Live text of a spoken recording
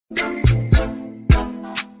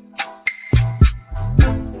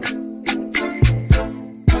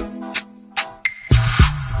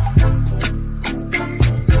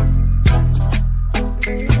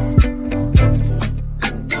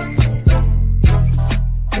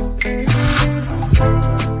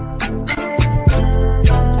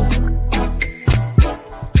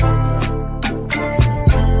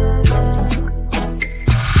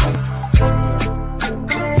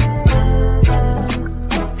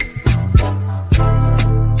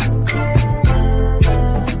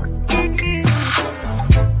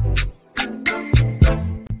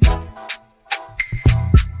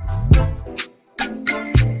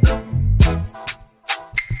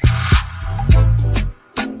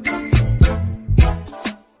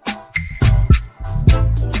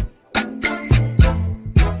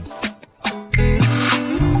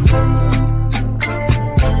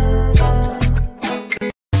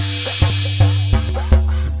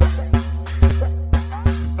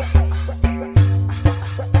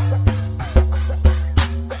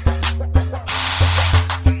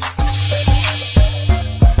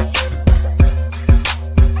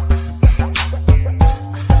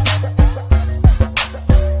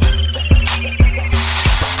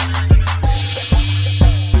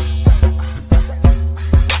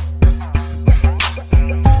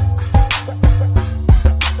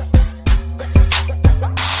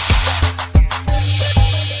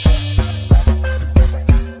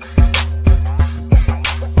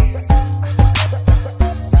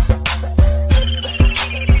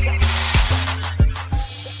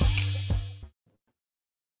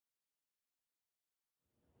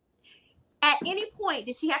At any point,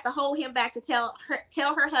 did she have to hold him back to tell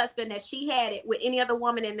her husband that she had it with any other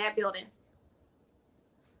woman in that building?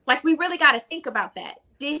 Like, we really got to think about that.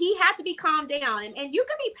 Did he have to be calmed down? And you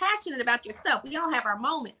can be passionate about your stuff. We all have our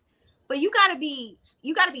moments, but you gotta be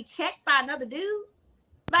checked by another dude.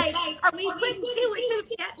 Like, are we putting two and two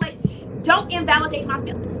together? Like, don't invalidate my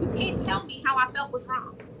feelings. You can't tell me how I felt was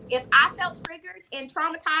wrong. If I felt triggered and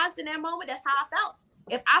traumatized in that moment, that's how I felt.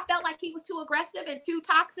 If I felt like he was too aggressive and too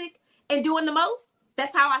toxic and doing the most,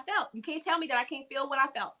 that's how I felt. You can't tell me that I can't feel what I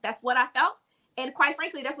felt. That's what I felt. And quite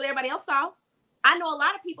frankly, that's what everybody else saw. I know a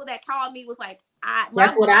lot of people that called me was like,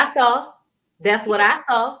 that's what I saw. That's what I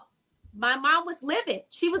saw. My mom was livid.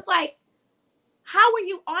 She was like, how were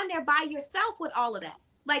you on there by yourself with all of that?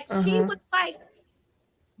 Like, she was like,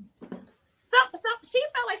 she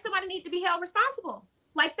felt like somebody needed to be held responsible.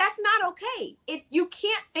 Like, that's not okay. You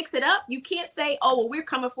can't fix it up. You can't say, oh, well, we're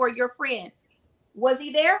coming for your friend. Was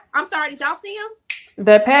he there? I'm sorry, did y'all see him?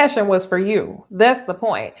 The passion was for you. That's the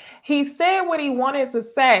point. He said what he wanted to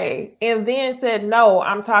say and then said, no,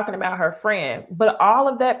 I'm talking about her friend. But all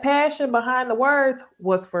of that passion behind the words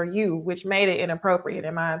was for you, which made it inappropriate,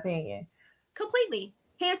 in my opinion. Completely.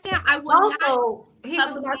 Hands down, I would also, not he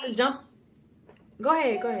was about to jump. Go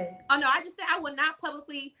ahead. Oh, no, I just said I would not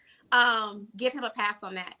publicly give him a pass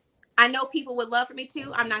on that. I know people would love for me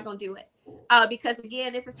to. I'm not going to do it. Because,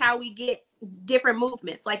 again, this is how we get different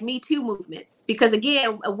movements, like Me Too movements. Because,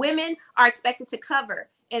 again, women are expected to cover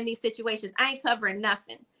in these situations. I ain't covering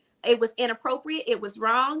nothing. It was inappropriate. It was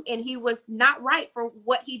wrong. And he was not right for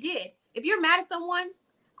what he did. If you're mad at someone,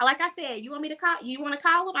 like I said, you want me to call? You want to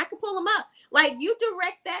call him? I can pull him up. Like, you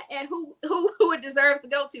direct that at who it deserves to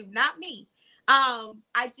go to, not me.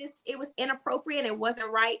 It was inappropriate. It wasn't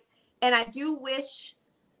right. And I do wish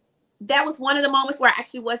that was one of the moments where I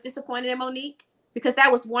actually was disappointed in Monique, because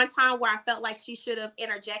that was one time where I felt like she should have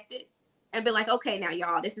interjected and been like, okay, now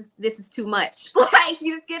y'all, this is too much. Like,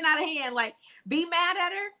 you're just getting out of hand. Like, be mad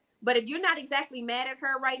at her. But if you're not exactly mad at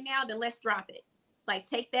her right now, then let's drop it. Like,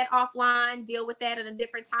 take that offline, deal with that at a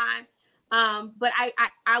different time. But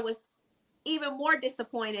I was even more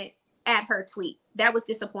disappointed at her tweet. That was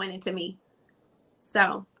disappointing to me.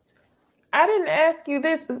 So I didn't ask you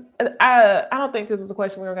this. I don't think this was a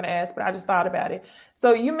question we were going to ask, but I just thought about it.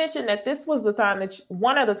 So you mentioned that this was the time that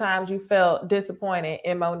one of the times you felt disappointed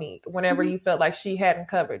in Monique, whenever you felt like she hadn't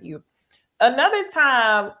covered you. Another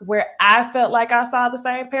time where I felt like I saw the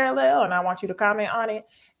same parallel, and I want you to comment on it,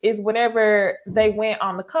 is whenever they went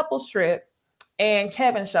on the couples trip and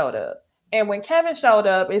Kevin showed up. And when Kevin showed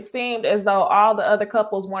up, it seemed as though all the other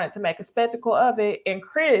couples wanted to make a spectacle of it. And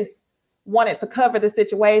Chris wanted to cover the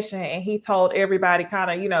situation, and he told everybody kind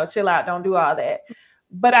of, chill out, don't do all that.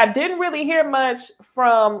 But I didn't really hear much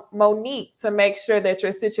from Monique to make sure that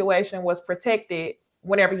your situation was protected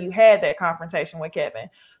whenever you had that confrontation with Kevin.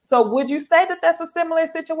 So would you say that that's a similar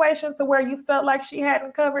situation to where you felt like she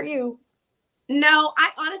hadn't covered you? No,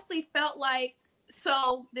 I honestly felt like,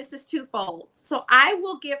 so this is twofold. So I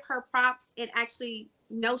will give her props in actually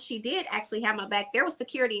no, she did actually have my back. There was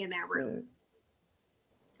security in that room.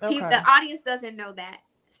 Okay. The audience doesn't know that.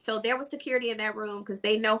 So there was security in that room because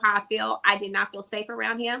they know how I feel. I did not feel safe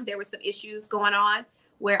around him. There were some issues going on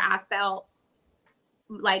where I felt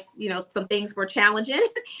like, you know, some things were challenging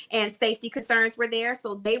and safety concerns were there.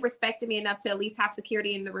 So they respected me enough to at least have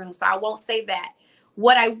security in the room. So I won't say that.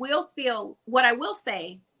 What I will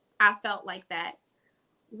say, I felt like that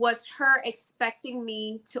was her expecting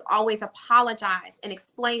me to always apologize and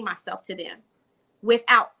explain myself to them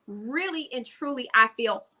without really and truly, I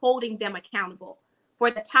feel, holding them accountable for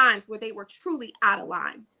the times where they were truly out of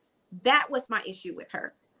line. That was my issue with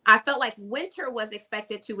her. I felt like Winter was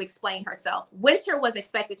expected to explain herself. Winter was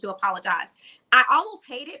expected to apologize. I almost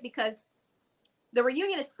hate it because the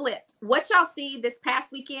reunion is flipped. What y'all see this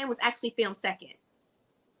past weekend was actually filmed second.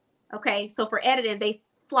 Okay, so for editing, they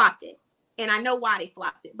flopped it. And I know why they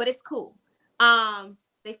flopped it, but it's cool.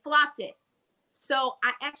 They flopped it. So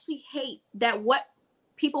I actually hate that what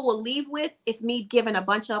people will leave with is me giving a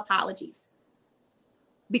bunch of apologies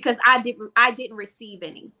because I didn't receive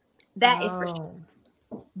any. That is for sure.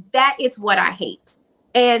 That is what I hate.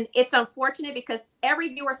 And it's unfortunate because every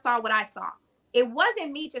viewer saw what I saw. It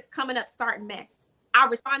wasn't me just coming up starting mess. I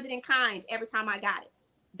responded in kind every time I got it.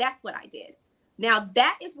 That's what I did. Now,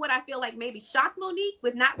 that is what I feel like maybe shocked Monique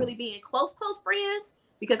with not really being close friends,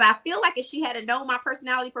 because I feel like if she had known my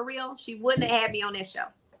personality for real, she wouldn't have had me on that show.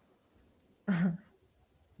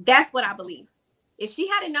 That's what I believe. If she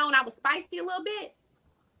had known I was spicy a little bit,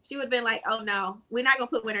 she would have been like, oh no, we're not going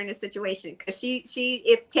to put Winter in this situation because she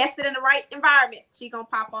if tested in the right environment, she going to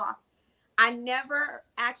pop off. I never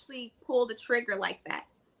actually pulled the trigger like that.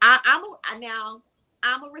 I'm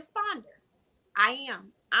a responder. I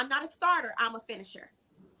am. I'm not a starter. I'm a finisher.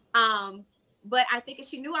 But I think if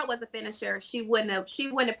she knew I was a finisher, she wouldn't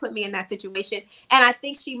have put me in that situation. And I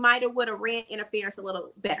think she would have ran interference a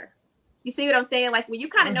little better. You see what I'm saying? Like when you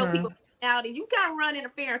kind of know people's personality, you kind of run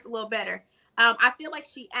interference a little better. I feel like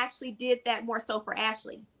she actually did that more so for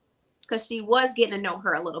Ashley because she was getting to know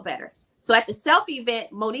her a little better. So at the selfie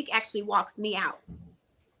event, Monique actually walks me out.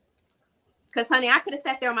 Because, honey, I could have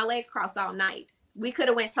sat there on my legs crossed all night. We could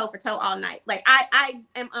have went toe for toe all night. Like, I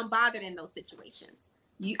am unbothered in those situations.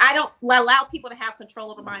 I don't allow people to have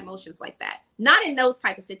control over my emotions like that. Not in those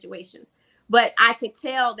type of situations. But I could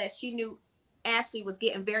tell that she knew Ashley was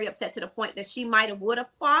getting very upset to the point that she would have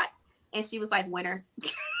fought. And she was like, Winter,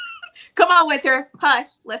 come on, Winter, hush,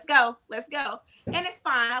 let's go. And it's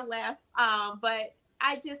fine. I left. But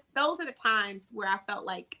those are the times where I felt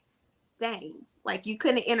like, dang, like you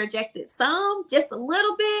couldn't have interjected just a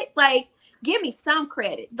little bit. Like, give me some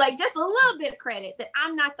credit, like just a little bit of credit that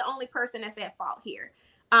I'm not the only person that's at fault here.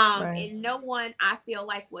 And no one I feel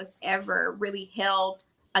like was ever really held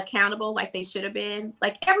accountable like they should have been.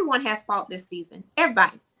 Like everyone has fault this season.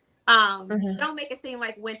 Everybody. Don't make it seem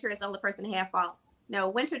like Winter is the only person to have fault. No,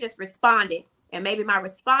 Winter just responded, and maybe my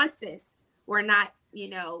responses were not,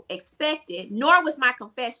 expected, nor was my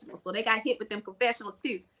confessional. So they got hit with them confessionals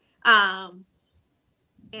too. And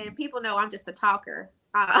people know I'm just a talker.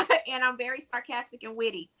 And I'm very sarcastic and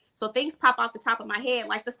witty. So things pop off the top of my head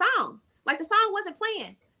like the song. Like the song wasn't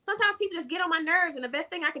playing. Sometimes people just get on my nerves, and the best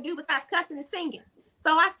thing I could do besides cussing is singing.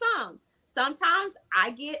 So I sung. Sometimes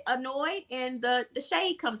I get annoyed and the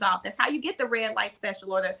shade comes off. That's how you get the red light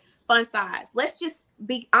special or the fun size. Let's just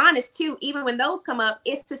be honest too. Even when those come up,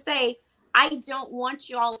 it's to say, I don't want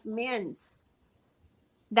y'all's men's.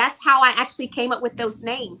 That's how I actually came up with those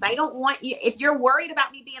names. I don't want you, if you're worried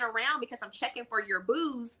about me being around because I'm checking for your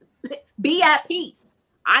booze, be at peace.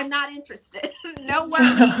 I'm not interested. No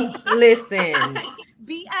worries. Listen.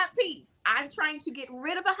 Be at peace. I'm trying to get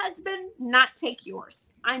rid of a husband, not take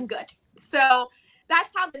yours. I'm good. So that's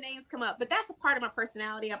how the names come up. But that's a part of my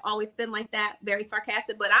personality. I've always been like that, very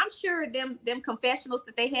sarcastic. But I'm sure them confessionals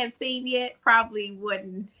that they hadn't seen yet probably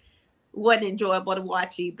wasn't enjoyable to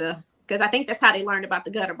watch either. Because I think that's how they learned about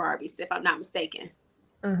the gutter Barbies, if I'm not mistaken.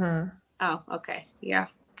 Mm-hmm. Oh, okay. Yeah.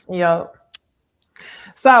 Yep.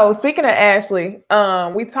 So speaking of Ashley,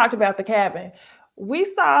 we talked about the cabin. We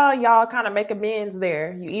saw y'all kind of make amends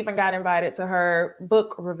there. You even got invited to her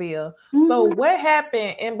book reveal. Mm-hmm. So what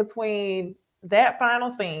happened in between that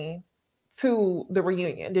final scene to the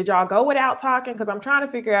reunion? Did y'all go without talking? Because I'm trying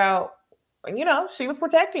to figure out, she was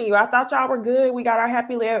protecting you. I thought y'all were good. We got our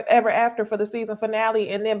happily ever after for the season finale.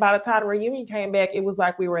 And then by the time the reunion came back, it was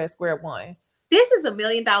like we were at square one. This is $1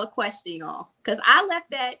 million question, y'all. Because I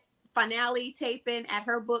left that finale taping at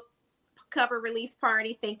her book cover release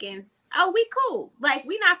party thinking, oh, we cool. Like,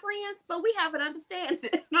 we not friends, but we have an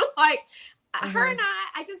understanding. Like, her and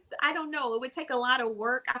I don't know. It would take a lot of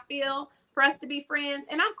work, I feel, for us to be friends.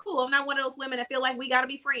 And I'm cool. I'm not one of those women that feel like we got to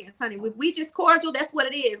be friends, honey. If we just cordial, that's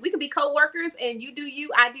what it is. We can be co-workers and you do you,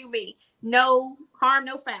 I do me. No harm,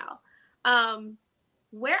 no foul.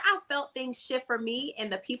 Where I felt things shift for me,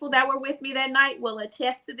 and the people that were with me that night will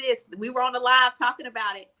attest to this. We were on the live talking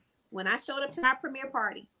about it. When I showed up to our premiere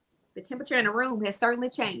party, the temperature in the room has certainly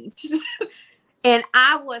changed. And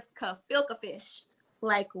I was gefilka-fished.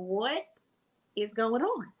 Like, what is going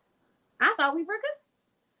on? I thought we were good.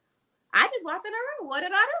 I just walked in the room. What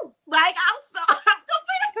did I do? Like, I'm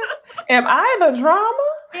confused. Am I the drama?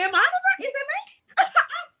 Am I the drama? Is it me?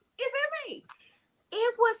 Is it me?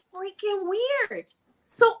 It was freaking weird.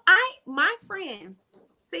 So my friend,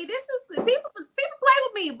 see, this is people play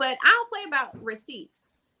with me, but I don't play about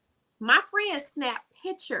receipts. My friend snapped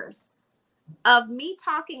pictures of me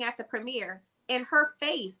talking at the premiere and her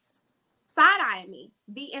face side-eyeing me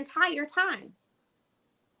the entire time.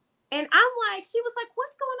 And I'm like, she was like,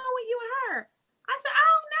 what's going on with you and her? I said, I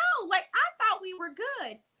don't know. Like, I thought we were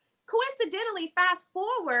good. Coincidentally, fast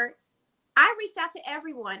forward, I reached out to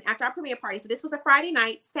everyone after our premiere party. So this was a Friday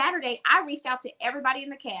night. Saturday, I reached out to everybody in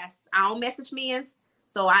the cast. I don't message men.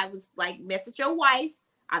 So I was like, message your wife.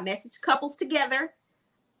 I messaged couples together.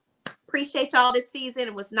 Appreciate y'all this season.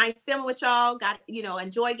 It was nice filming with y'all. Got,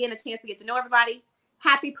 enjoy getting a chance to get to know everybody.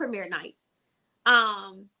 Happy premiere night.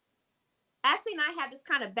 Ashley and I had this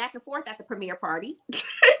kind of back and forth at the premiere party.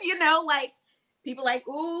 Like people like,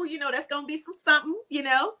 ooh, that's going to be something,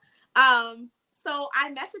 So I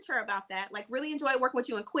messaged her about that. Like, really enjoyed working with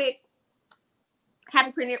you and quick.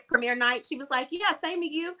 Happy premiere night. She was like, yeah, same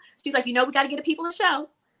to you. She's like, we got to get the people a show.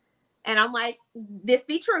 And I'm like, this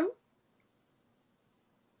be true.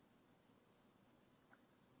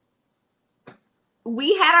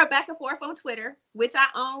 We had our back and forth on Twitter, which I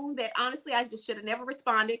own that honestly, I just should have never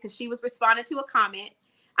responded because she was responding to a comment.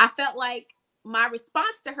 I felt like my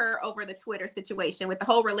response to her over the Twitter situation with the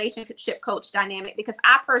whole relationship coach dynamic, because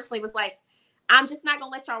I personally was like, I'm just not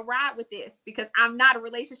going to let y'all ride with this because I'm not a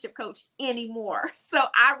relationship coach anymore. So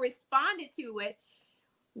I responded to it,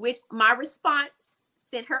 which my response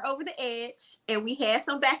sent her over the edge, and we had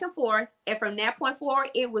some back and forth. And from that point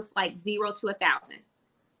forward, it was like 0 to 1,000.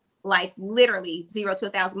 Like literally 0 to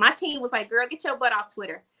 1,000. My team was like, girl, get your butt off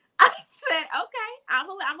Twitter. I said, okay, I'm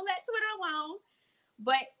gonna let Twitter alone.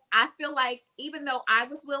 But I feel like even though I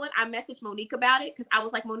was willing, I messaged Monique about it because I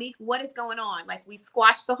was like, Monique, what is going on? Like, we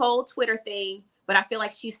squashed the whole Twitter thing, but I feel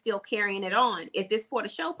like she's still carrying it on. Is this for the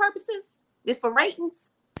show purposes? This for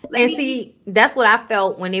ratings? See, that's what I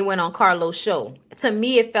felt when they went on Carlos' show. To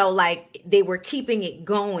me, it felt like they were keeping it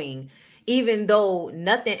going, even though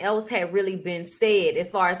nothing else had really been said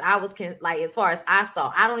as far as as far as I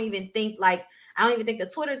saw. I don't even think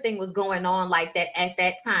the Twitter thing was going on like that at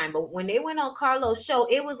that time. But when they went on Carlos' show,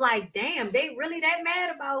 it was like, damn, they really that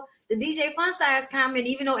mad about the DJ Fun Size comment,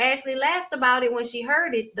 even though Ashley laughed about it when she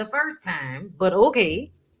heard it the first time. But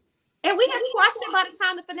okay. And we had squashed it by the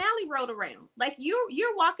time the finale rolled around. Like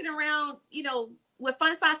you're walking around, with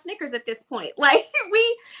Fun Size Snickers at this point. Like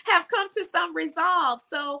we have come to some resolve.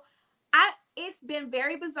 So it's been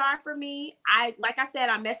very bizarre for me. Like I said,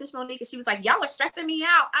 I messaged Monique and she was like, y'all are stressing me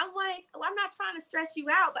out. I'm like, well, I'm not trying to stress you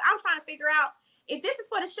out, but I'm trying to figure out if this is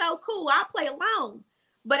for the show, cool, I'll play alone.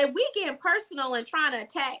 But if we get personal and trying to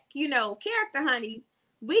attack, character, honey,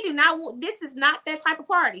 this is not that type of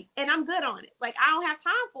party. And I'm good on it. Like, I don't have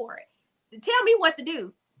time for it. Tell me what to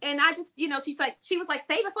do. And I just, she was like,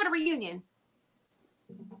 save it for the reunion.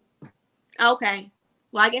 Okay.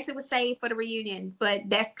 Well, I guess it was saved for the reunion, but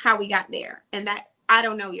that's how we got there. And that, I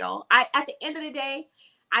don't know, y'all. At the end of the day,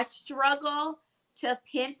 I struggle to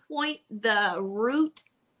pinpoint the root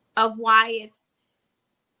of why it's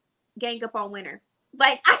gang up on winner.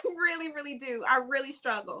 Like, I really, really do. I really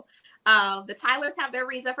struggle. The Tylers have their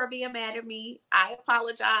reason for being mad at me. I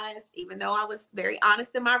apologize, even though I was very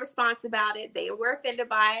honest in my response about it. They were offended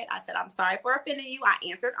by it. I said, I'm sorry for offending you. I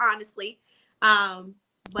answered honestly.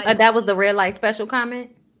 But that was the red light special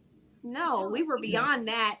comment? No, we were beyond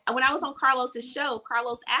that. When I was on Carlos's show,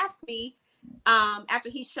 Carlos asked me, after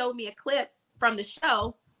he showed me a clip from the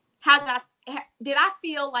show, how did I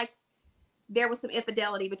feel like there was some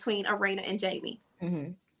infidelity between Arena and Jami?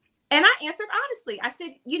 Mm-hmm. And I answered honestly. I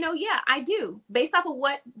said, yeah, I do. Based off of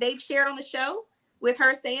what they've shared on the show with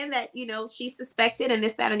her saying that, she suspected and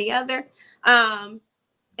this, that, and the other.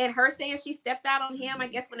 And her saying she stepped out on him, I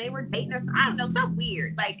guess, when they were dating or something. I don't know, something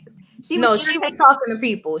weird. Like she was talking to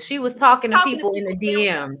people. She was talking to people in the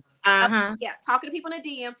DMs. Yeah, talking to people in the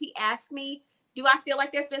DMs. He asked me, do I feel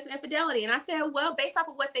like there's been some infidelity? And I said, well, based off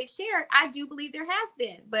of what they've shared, I do believe there has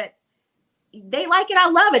been. But they like it. I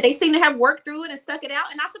love it. They seem to have worked through it and stuck it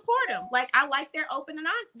out, and I support them. Like, I like their open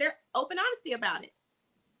honesty about it.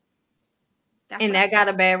 And that got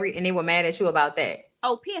a bad and they were mad at you about that.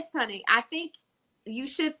 Oh, piss, honey. I think you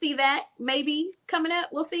should see that maybe coming up.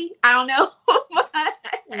 We'll see. I don't know.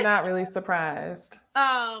 Not really surprised.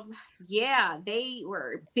 Yeah, they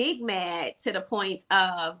were big mad to the point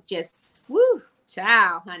of just, woo,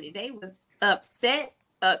 child, honey. They was upset.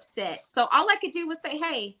 So all I could do was say,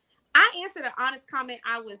 hey, I answered an honest comment.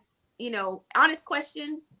 I was, honest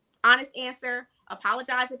question, honest answer.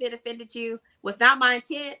 Apologize if it offended you. Was not my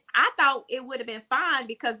intent. I thought it would have been fine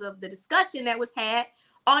because of the discussion that was had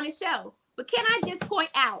on the show. But can I just point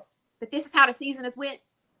out that this is how the season has went?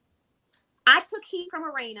 I took heat from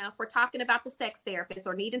Arena for talking about the sex therapist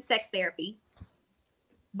or needing sex therapy,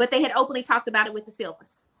 but they had openly talked about it with the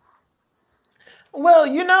Silvas. Well,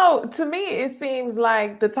 to me, it seems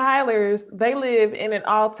like the Tylers, they live in an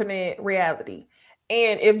alternate reality.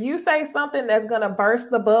 And if you say something that's going to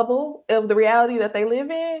burst the bubble of the reality that they live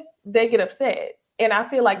in, they get upset. And I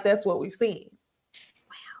feel like that's what we've seen.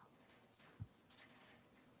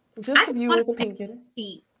 Wow. Just a viewer's opinion.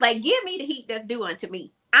 Heat. Like, give me the heat that's due unto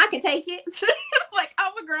me. I can take it. Like,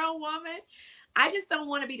 I'm a grown woman. I just don't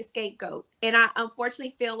want to be the scapegoat. And I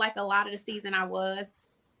unfortunately feel like a lot of the season I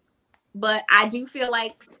was. But I do feel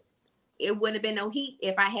like it wouldn't have been no heat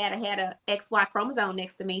if I had a XY chromosome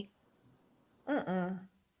next to me.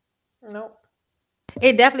 Nope.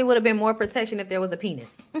 It definitely would have been more protection if there was a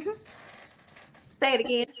penis. Say it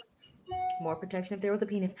again. More protection if there was a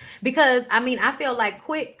penis. Because, I feel like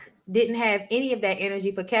Quick didn't have any of that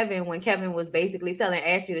energy for Kevin when Kevin was basically telling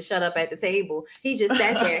Ashley to shut up at the table. He just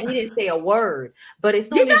sat there. He didn't say a word. But as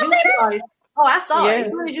soon as you saw it, I saw it. As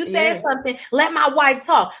soon as you said something, let my wife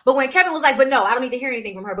talk. But when Kevin was like, but no, I don't need to hear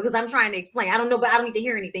anything from her because I'm trying to explain. I don't know, but I don't need to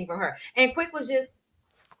hear anything from her. And Quick was just...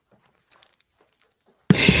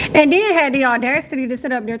 And then had the audacity to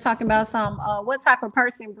sit up there talking about what type of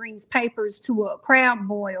person brings papers to a crab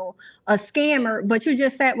boil, a scammer. But you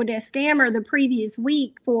just sat with that scammer the previous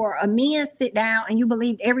week for a men's sit down and you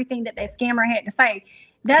believed everything that scammer had to say.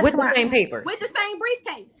 That's with the same papers. With the same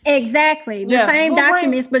briefcase. Exactly. The same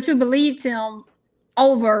documents, but you believed him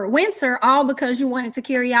over Winter, all because you wanted to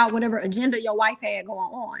carry out whatever agenda your wife had going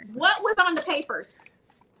on. What was on the papers?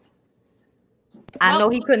 I know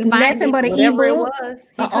he couldn't find nothing but an ebook. He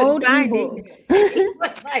couldn't find it.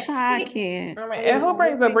 I can't. And who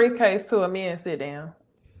brings a briefcase to a men sit down?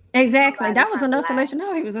 Exactly. That was enough to let you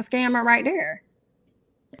know he was a scammer right there.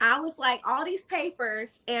 I was like, all these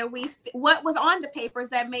papers, and what was on the papers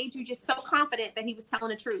that made you just so confident that he was telling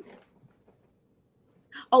the truth?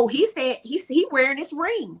 Oh, he said he wearing his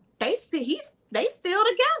ring. They still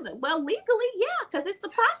together. Well, legally, yeah, because it's a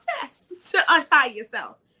process to untie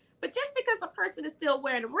yourself. But just because a person is still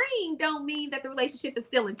wearing a ring don't mean that the relationship is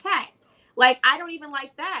still intact. Like, I don't even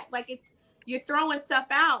like that. Like, you're throwing stuff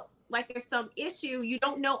out like there's some issue. You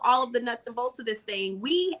don't know all of the nuts and bolts of this thing.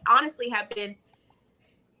 We honestly have been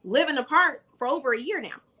living apart for over a year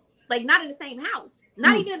now. Like, not in the same house.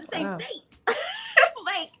 Not even in the same state.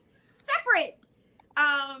 Like, separate.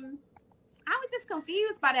 I was just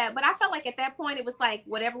confused by that. But I felt like at that point, it was like,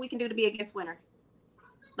 whatever we can do to be against Winter.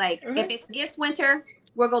 Like, if it's against Winter,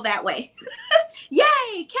 we'll go that way. Yay,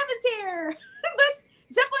 Kevin's here. Let's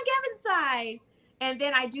jump on Kevin's side. And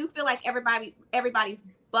then I do feel like everybody's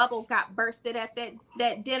bubble got bursted at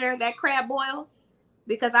that dinner, that crab boil,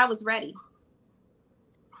 because I was ready.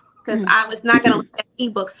 Because I was not going to let that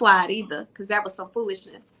ebook slide either, because that was some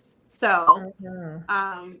foolishness. So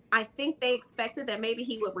I think they expected that maybe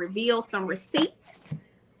he would reveal some receipts.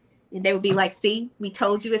 And they would be like, see, we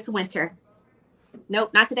told you it's Winter.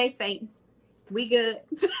 Nope, not today, Saint. We good.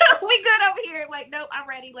 We good over here. Like, nope, I'm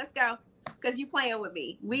ready. Let's go. Because you playing with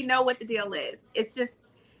me. We know what the deal is. It's just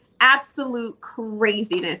absolute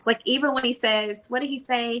craziness. Like, even when he says, what did he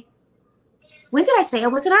say? When did I say I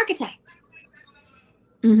was an architect?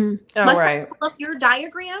 Mm-hmm. Oh, Must right. I look your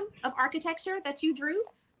diagram of architecture that you drew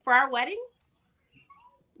for our wedding?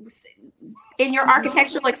 In your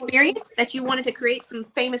architectural experience that you wanted to create some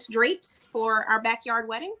famous drapes for our backyard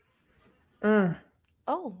wedding?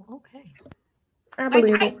 Oh, okay. I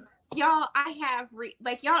believe it. Y'all,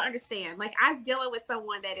 y'all understand. Like, I'm dealing with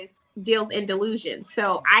someone that deals in delusion.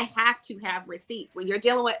 So I have to have receipts. When you're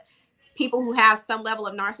dealing with people who have some level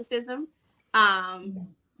of narcissism,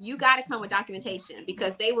 you got to come with documentation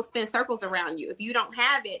because they will spin circles around you. If you don't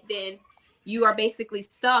have it, then you are basically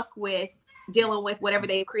stuck with dealing with whatever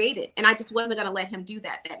they've created. And I just wasn't going to let him do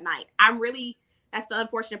that night. That's the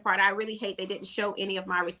unfortunate part. I really hate they didn't show any of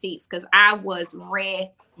my receipts because I was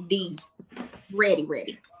ready. But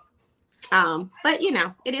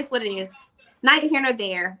it is what it is. neither here nor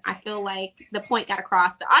there. I feel like the point got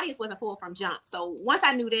across. The audience wasn't fooled from jump. So once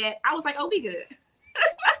I knew that, I was like, oh, we good.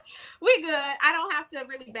 We good. I don't have to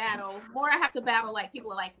really battle. More I have to battle, like,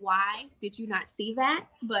 people are like, why did you not see that?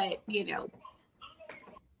 But, you know,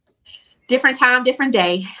 different time, different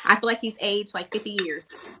day. I feel like he's aged like 50 years.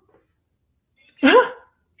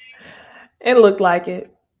 It looked like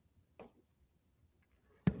it.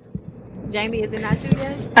 Jami, is it not you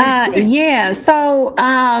yet? Yeah. So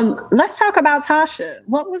let's talk about Tasha.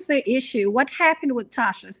 What was the issue? What happened with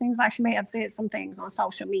Tasha? Seems like she may have said some things on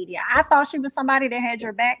social media. I thought she was somebody that had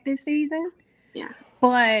your back this season. Yeah.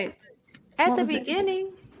 But at the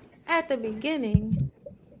beginning.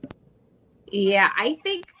 Yeah, I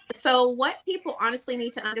think so. What people honestly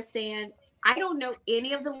need to understand, I don't know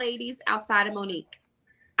any of the ladies outside of Monique.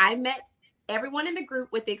 I met everyone in the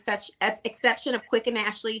group with the exception of Quick and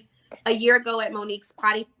Ashley a year ago at Monique's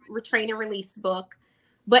Potty Train and Release book.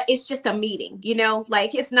 But it's just a meeting, you know,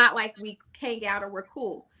 like it's not like we hang out or we're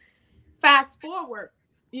cool. Fast forward,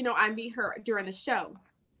 you know, I meet her during the show.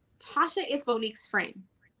 Tasha is Monique's friend,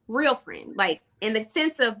 real friend, like in the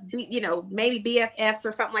sense of, you know, maybe BFFs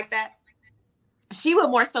or something like that. She would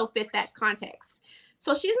more so fit that context.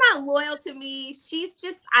 So she's not loyal to me. She's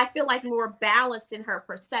just, I feel like, more balanced in her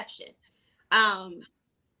perception.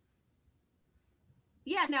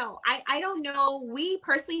 Yeah, no, I don't know. We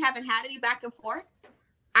personally haven't had any back and forth.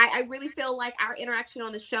 I really feel like our interaction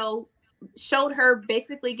on the show showed her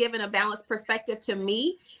basically giving a balanced perspective to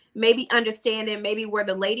me, maybe understanding maybe where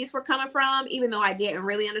the ladies were coming from, even though I didn't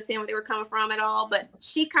really understand where they were coming from at all. But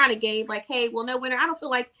she kind of gave like, hey, well, no, Winter, I don't feel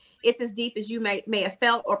like it's as deep as you may have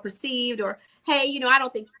felt or perceived, or, hey, you know, I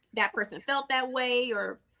don't think that person felt that way,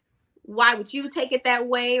 or why would you take it that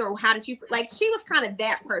way, or how did you, like, she was kind of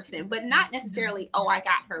that person, but not necessarily, oh, I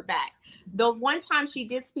got her back. The one time she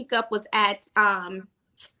did speak up was at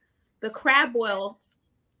the crab boil.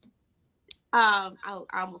 I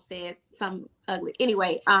almost said something ugly.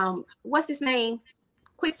 Anyway, what's his name?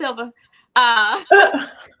 Quicksilver.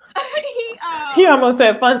 He almost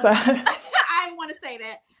said fun size. I didn't want to say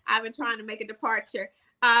that. I've been trying to make a departure.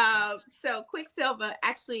 So Quicksilver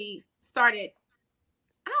actually started,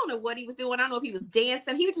 I don't know what he was doing. I don't know if he was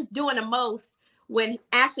dancing. He was just doing the most when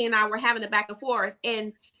Ashley and I were having the back and forth.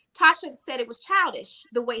 And Tasha said it was childish,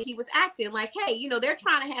 the way he was acting. Like, hey, you know, they're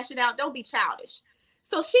trying to hash it out. Don't be childish.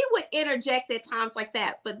 So she would interject at times like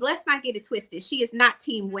that. But let's not get it twisted. She is not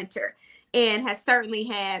Team Winter and has certainly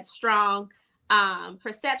had strong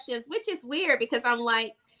perceptions, which is weird because I'm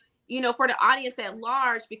like, you know, for the audience at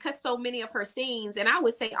large, because so many of her scenes, and I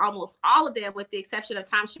would say almost all of them, with the exception of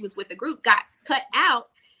time she was with the group, got cut out.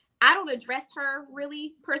 I don't address her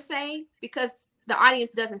really per se because the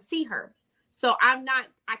audience doesn't see her. So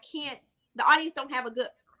the audience don't have a good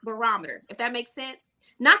barometer, if that makes sense.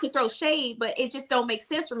 Not to throw shade, but it just don't make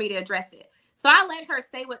sense for me to address it. So I let her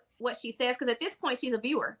say what she says, because at this point she's a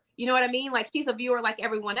viewer. You know what I mean? Like, she's a viewer like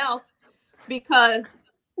everyone else, because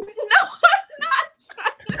no, I'm not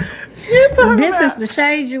trying. This is the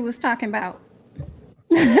shade you was talking about.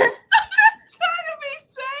 I'm not trying to be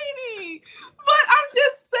shady, but I'm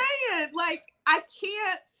just saying, like, I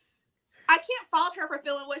can't fault her for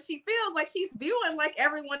feeling what she feels. Like, she's viewing like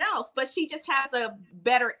everyone else, but she just has a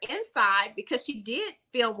better insight because she did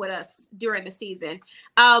film with us during the season.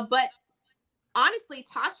 But honestly,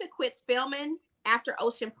 Tasha quits filming after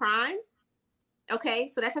Ocean Prime. Okay,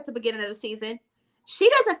 so that's at the beginning of the season. She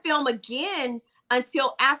doesn't film again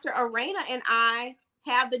until after Arena and I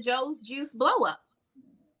have the Joe's Juice blow up.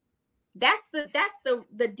 That's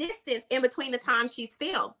the distance in between the time she's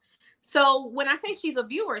filmed. So when I say she's a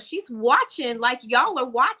viewer, she's watching, like y'all are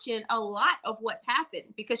watching a lot of what's happened,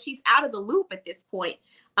 because she's out of the loop at this point,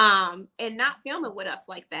 and not filming with us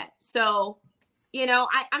like that. So, you know,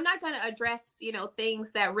 I'm not going to address, you know,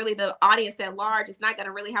 things that really the audience at large is not going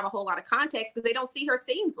to really have a whole lot of context, because they don't see her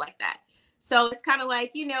scenes like that. So it's kind of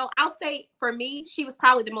like, you know, I'll say for me, she was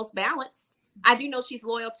probably the most balanced. I do know she's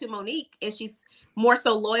loyal to Monique, and she's more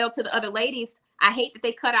so loyal to the other ladies. I hate that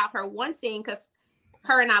they cut out her one scene, because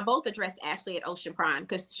her and I both addressed Ashley at Ocean Prime,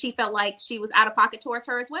 because she felt like she was out of pocket towards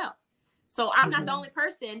her as well. So I'm not the only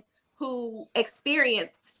person who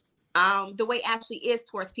experienced the way Ashley is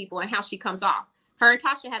towards people and how she comes off. Her and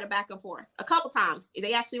Tasha had a back and forth a couple times.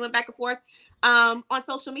 They actually went back and forth on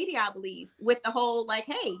social media, I believe, with the whole, like,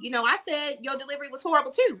 hey, you know, I said your delivery was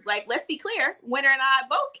horrible too. Like, let's be clear. Winter and I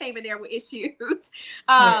both came in there with issues.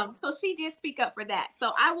 Right. So she did speak up for that.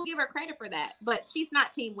 So I will give her credit for that. But she's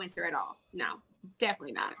not Team Winter at all. No,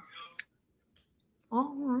 definitely not.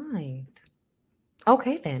 All right.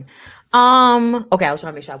 Okay, then. Okay, I was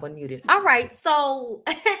trying to make sure I wasn't muted. All right. So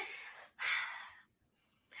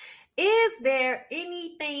is there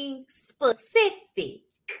anything specific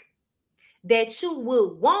that you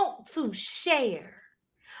would want to share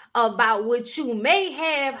about what you may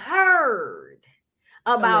have heard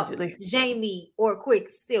about Allegedly. Jami or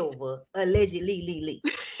Quicksilver? Allegedly.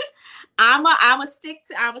 I'm a stick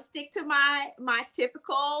to my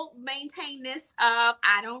typical maintainedness of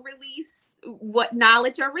I don't release what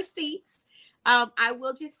knowledge or receipts. I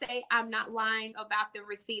will just say I'm not lying about the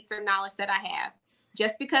receipts or knowledge that I have.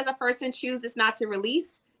 Just because a person chooses not to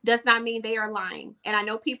release does not mean they are lying. And I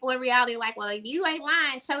know people in reality are like, well, if you ain't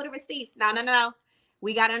lying, show the receipts. No.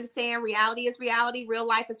 We got to understand reality is reality. Real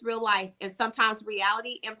life is real life. And sometimes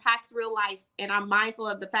reality impacts real life. And I'm mindful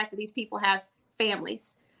of the fact that these people have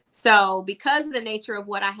families. So because of the nature of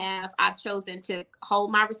what I have, I've chosen to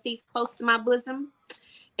hold my receipts close to my bosom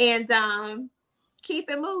and keep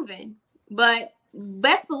it moving. But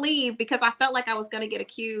best believe, because I felt like I was going to get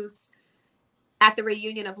accused at the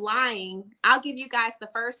reunion of lying, I'll give you guys the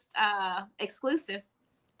first exclusive.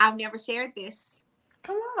 I've never shared this.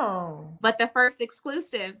 Come on. But the first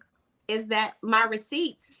exclusive is that my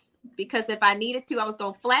receipts, because if I needed to, I was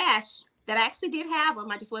going to flash that I actually did have them.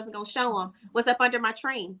 I just wasn't going to show them. Was up under my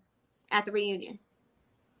train at the reunion.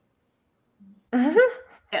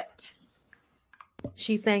 Yep.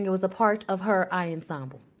 She's saying it was a part of her eye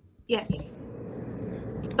ensemble. Yes.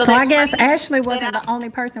 So I guess Ashley wasn't the only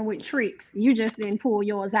person with tricks. You just didn't pull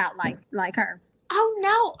yours out like her. Oh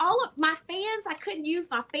no, all of my fans, I couldn't use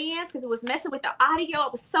my fans because it was messing with the audio. I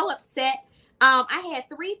was so upset. I had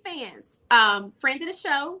 3 fans. Friend of the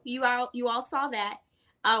show, you all saw that.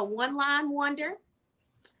 One Line Wonder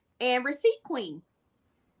and Receipt Queen.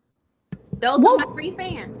 Those are my 3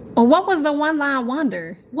 fans. Well, what was the One Line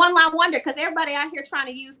Wonder? One Line Wonder, because everybody out here trying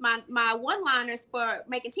to use my one-liners for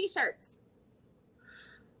making t-shirts.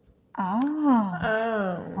 Oh.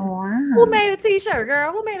 Wow. Who made a t-shirt,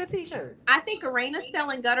 girl? Who made a t-shirt? I think Arena's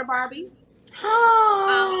selling Gutter Barbies.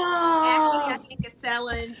 Oh. Ashley, I think, is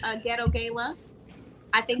selling Ghetto Gala.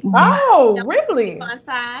 I think. Oh, really? Fun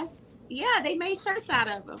size. Yeah, they made shirts out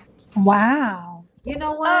of them. Wow. You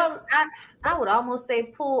know what? I would almost say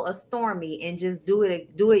pull a Stormy and just do it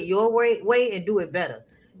your way and do it better.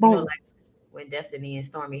 You know, like when Destiny and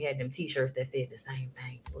Stormy had them t-shirts that said the same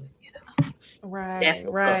thing, but you know. Right. That's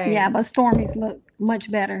right. Yeah, but Stormy's look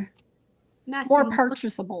much better. More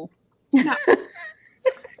purchasable. No.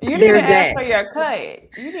 You need to ask for your cut.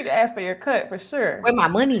 You need to ask for your cut for sure. Where my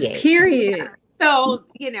money at? Period. So,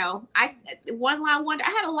 you know, One Line Wonder, I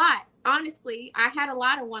had a lot. Honestly, I had a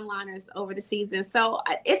lot of one-liners over the season. So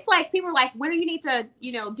it's like people are like, when do you need to,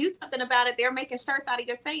 do something about it? They're making shirts out of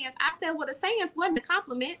your sayings. I said, well, the sayings wasn't a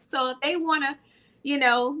compliment. So if they want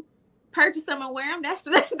to, purchase them and wear them, that's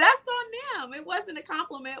on them. It wasn't a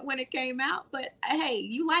compliment when it came out. But hey,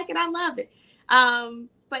 you like it, I love it.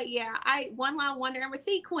 But yeah, One Line Wonder and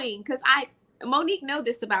Receipt Queen, because Monique know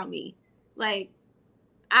this about me. Like,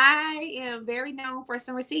 I am very known for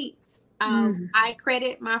some receipts. I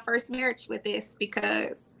credit my first marriage with this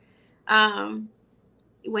because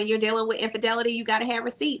when you're dealing with infidelity, you got to have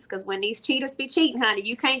receipts, because when these cheaters be cheating, honey,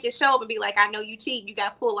 you can't just show up and be like, I know you cheat. You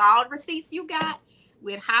got to pull all the receipts you got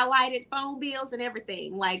with highlighted phone bills and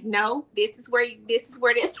everything. Like, no, this is where this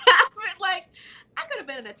happened. Like, I could have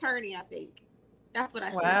been an attorney, I think. That's what I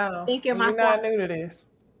think. Wow. Think in You're not new to this.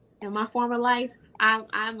 In my former life,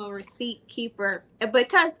 I'm a receipt keeper.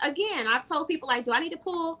 Because again, I've told people, like, do I need to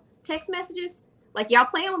pull text messages? Like, y'all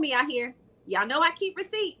playing with me out here. Y'all know I keep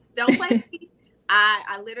receipts. Don't play with me.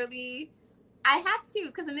 I literally, I have to,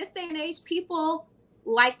 because in this day and age, people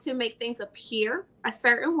like to make things appear a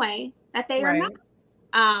certain way that they are not.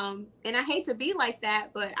 And I hate to be like that,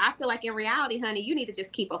 but I feel like in reality, honey, you need to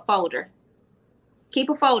just keep a folder. Keep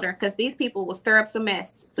a folder, because these people will stir up some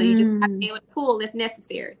mess. So you just have to be able to pull if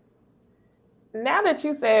necessary. Now that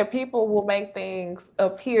you said people will make things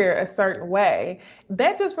appear a certain way,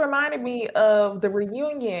 that just reminded me of the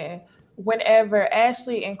reunion whenever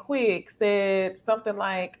Ashley and Quick said something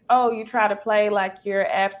like, oh, you try to play like you're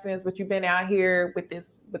abstinence, but you've been out here with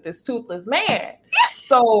this toothless man.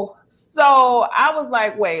 So I was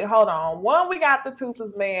like, wait, hold on. 1, we got the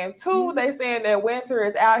toothless man. 2, they saying that Winter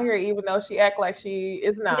is out here even though she act like she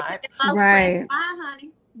is not. Right.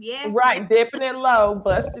 Honey. Yes. Right, dipping it low,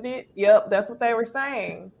 busted it. Yep, that's what they were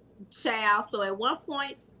saying. Child. So at one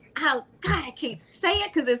point, God, I can't say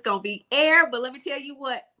it because it's gonna be air. But let me tell you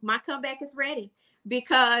what, my comeback is ready,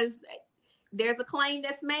 because there's a claim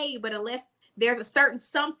that's made, but unless there's a certain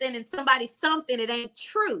something and somebody's something, it ain't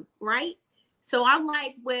true, right? So I'm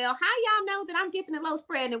like, well, how y'all know that I'm dipping it low,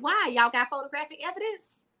 spreading it wide? Y'all got photographic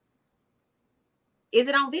evidence? Is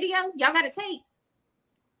it on video? Y'all got a tape?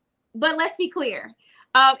 but let's be clear.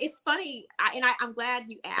 It's funny, I'm glad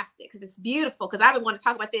you asked it because it's beautiful. Because I've been wanting to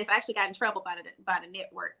talk about this. I actually got in trouble by the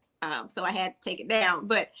network, so I had to take it down.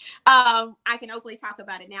 But I can openly talk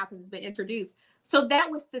about it now because it's been introduced. So that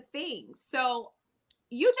was the thing. So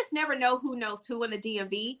you just never know who knows who in the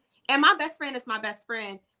DMV. And my best friend is my best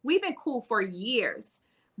friend. We've been cool for years.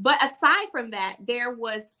 But aside from that, there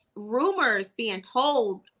was rumors being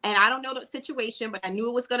told, and I don't know the situation, but I knew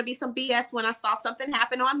it was going to be some BS when I saw something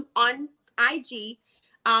happen on IG.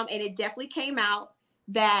 And it definitely came out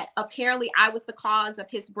that apparently I was the cause of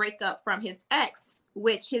his breakup from his ex,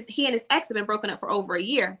 which he and his ex have been broken up for over a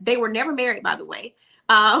year. They were never married, by the way.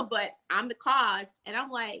 But I'm the cause. And I'm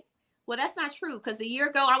like, well, that's not true. Because a year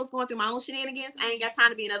ago, I was going through my own shenanigans. I ain't got time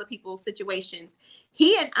to be in other people's situations.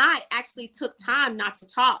 He and I actually took time not to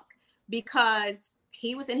talk because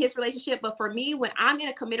he was in his relationship. But for me, when I'm in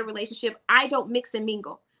a committed relationship, I don't mix and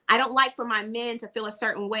mingle. I don't like for my men to feel a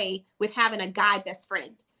certain way with having a guy best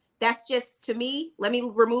friend. That's just, to me, let me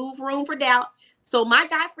remove room for doubt. So my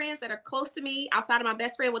guy friends that are close to me outside of my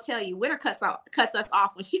best friend will tell you, Winter cuts us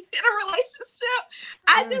off when she's in a relationship.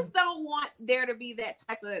 I just don't want there to be that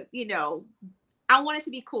type of, I want it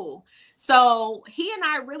to be cool. So he and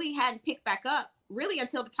I really hadn't picked back up really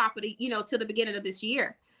until the top of the, till the beginning of this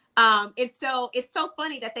year. It's so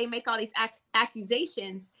funny that they make all these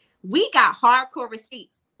accusations. We got hardcore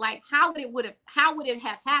receipts. Like how would it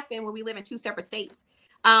have happened when we live in two separate states?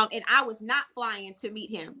 And I was not flying to meet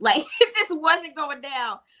him. Like it just wasn't going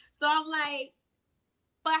down. So I'm like,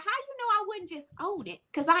 but how I wouldn't just own it?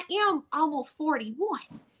 Because I am almost 41.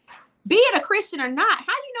 Be it a Christian or not,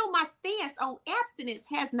 how my stance on abstinence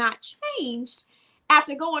has not changed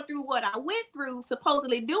after going through what I went through,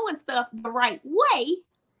 supposedly doing stuff the right way,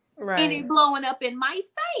 right, and it blowing up in my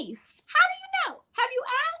face. How do you know? Have you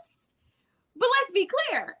asked? But let's be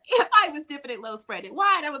clear. If I was dipping it low, spread it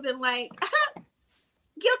wide, I would have been like,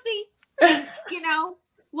 guilty.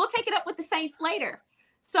 We'll take it up with the saints later.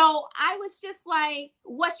 So I was just like,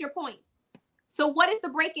 what's your point? So what is the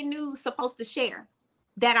breaking news supposed to share?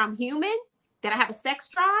 That I'm human? That I have a sex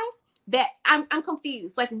drive? That I'm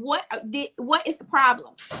confused. Like what is the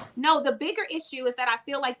problem? No, the bigger issue is that I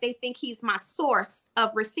feel like they think he's my source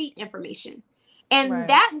of receipt information. And right,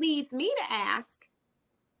 that leads me to ask,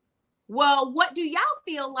 well, what do y'all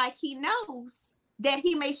feel like he knows that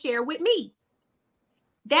he may share with me?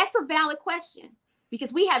 That's a valid question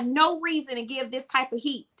because we have no reason to give this type of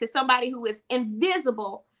heat to somebody who is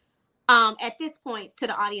invisible at this point to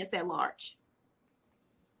the audience at large.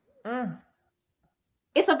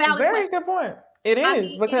 It's a valid very question. Good point. It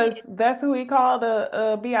is because that's who he called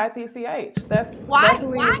a BITCH. That's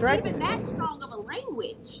who he was even that strong of a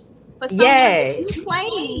language? Yeah, you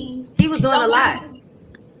claim he was doing a lot.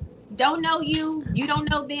 Don't know you don't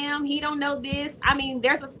know them, he don't know this. I mean,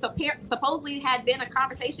 there's supposedly had been a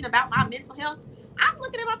conversation about my mental health. I'm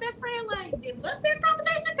looking at my best friend like, was there a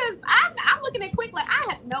conversation? Because I'm looking at quick like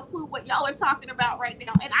I have no clue what y'all are talking about right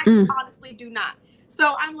now, and I honestly do not.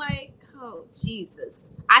 So I'm like, oh Jesus,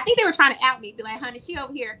 I think they were trying to out me, be like, honey, she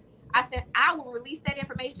over here. I said I will release that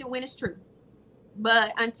information when it's true,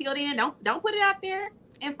 but until then, don't put it out there.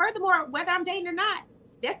 And furthermore, whether I'm dating or not,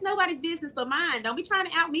 that's nobody's business but mine. Don't be trying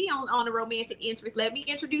to out me on a romantic interest. Let me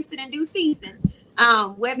introduce it in due season.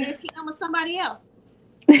 Whether it's him or somebody else.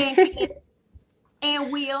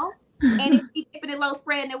 And will. And if he dipping it low,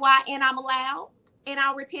 spreading it wide, and I'm allowed. And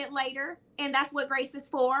I'll repent later. And that's what grace is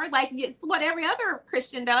for. Like, it's what every other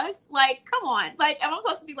Christian does. Like, come on. Like, am I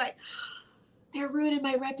supposed to be like, they're ruining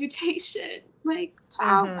my reputation? Like,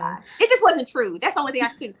 it just wasn't true. That's the only thing I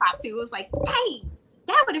couldn't cop to. It was like, dang,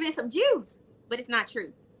 that would have been some juice. But it's not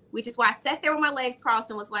true, which is why I sat there with my legs crossed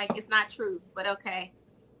and was like, it's not true, but okay.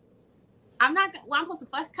 I'm supposed to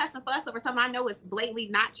cuss and fuss over something I know is blatantly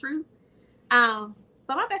not true. But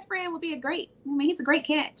my best friend will be he's a great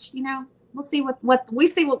catch, We'll see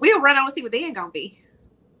we'll run on and see what the end gonna be.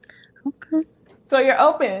 Okay. So you're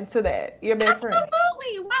open to that, your best friend?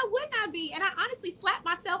 Absolutely. Why wouldn't I be? And I honestly slapped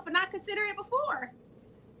myself for not considering it before.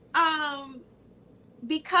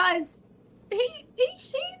 Because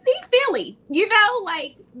he's Philly,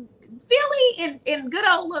 like Philly and good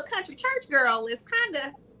old little country church girl is kind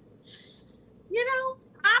of,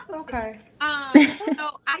 opposite. Okay.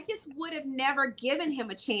 So I just would have never given him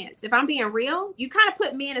a chance. If I'm being real, you kind of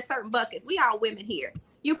put men in certain buckets. We all women here.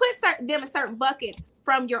 You put them in certain buckets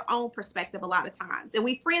from your own perspective a lot of times. And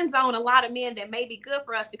we friend zone a lot of men that may be good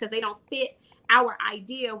for us because they don't fit our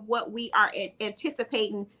idea of what we are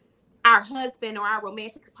anticipating our husband or our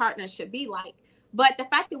romantic partner should be like. But the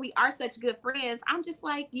fact that we are such good friends, I'm just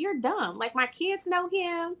like, you're dumb. Like my kids know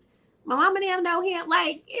him. My mom and them know him.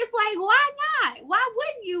 Like, it's like, why not? Why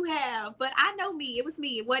wouldn't you have, but I know me. It was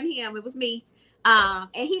me. It wasn't him. It was me. And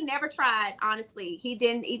he never tried, honestly. He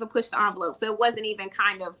didn't even push the envelope. So it wasn't even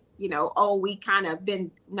kind of, oh, we kind of been,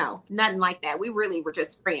 no, nothing like that. We really were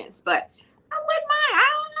just friends. But I wouldn't mind. I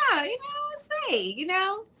don't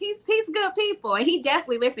know. He's good people. And he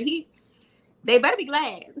definitely, listen, they better be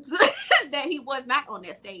glad that he was not on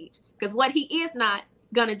that stage. Because what he is not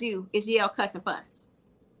going to do is yell, cuss, and fuss.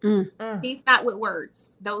 He's not with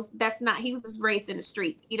words. He was raised in the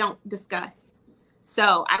street. He don't discuss.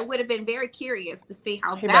 So I would have been very curious to see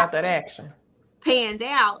how that action panned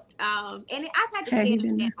out. And I've had to stand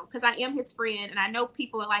him down because I am his friend. And I know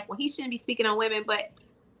people are like, well, he shouldn't be speaking on women, but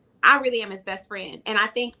I really am his best friend. And I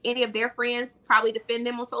think any of their friends probably defend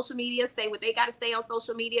them on social media, say what they got to say on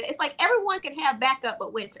social media. It's like everyone can have backup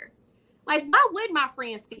but Winter. Like, why would my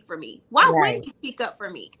friend speak for me? Why wouldn't he speak up for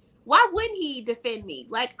me? Why wouldn't he defend me?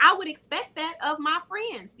 Like, I would expect that of my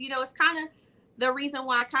friends. It's kind of the reason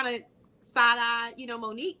why I kind of side-eye,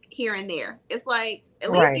 Monique here and there. It's like,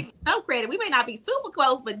 at least give me some credit. We may not be super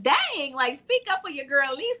close, but dang, like, speak up for your girl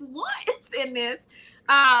at least once in this.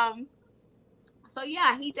 So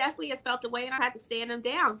yeah, he definitely has felt the way, and I had to stand him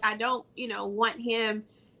down. I don't, want him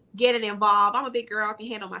getting involved. I'm a big girl. I can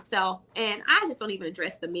handle myself, and I just don't even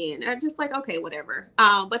address the men. I'm just like, okay, whatever.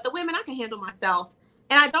 But the women, I can handle myself.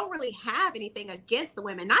 And I don't really have anything against the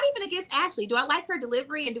women, not even against Ashley. Do I like her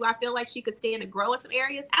delivery, and do I feel like she could stand to grow in some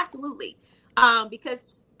areas? Absolutely. Because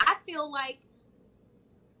I feel like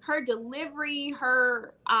her delivery,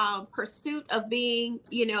 her pursuit of being,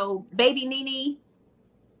 baby Nene,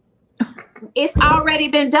 it's already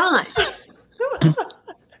been done.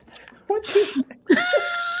 What you say?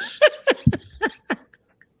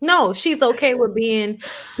 No, she's okay with being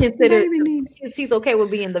considered. She's okay with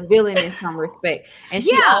being the villain in some respect, and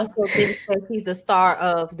she also thinks that she's the star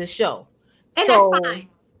of the show. And that's fine.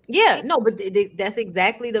 Yeah, no, but that's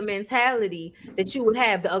exactly the mentality that you would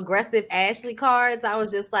have. The aggressive Ashley cards. I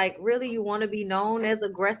was just like, really, you want to be known as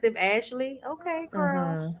aggressive Ashley? Okay,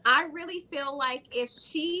 girl. I really feel like if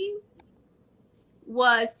she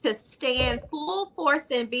was to stand full force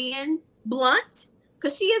in being blunt,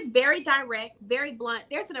 because she is very direct, very blunt,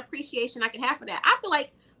 there's an appreciation I can have for that. I feel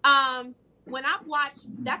like when I've watched,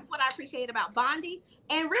 that's what I appreciate about Bondy.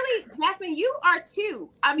 And really, Jasmine, you are too.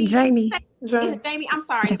 I mean, Jami. Is it Jami? I'm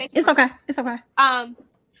sorry. Thank you. It's okay. It's okay.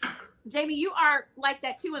 Jami, you are like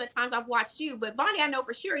that too in the times I've watched you. But Bondy, I know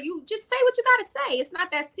for sure, you just say what you got to say. It's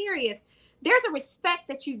not that serious. There's a respect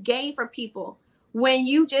that you gain from people when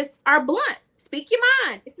you just are blunt. Speak your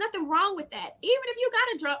mind. It's nothing wrong with that. Even if you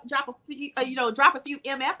got to drop a few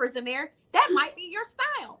MFers in there, that might be your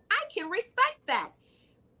style. I can respect that.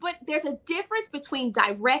 But there's a difference between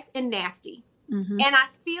direct and nasty. And I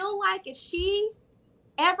feel like if she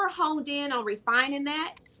ever honed in on refining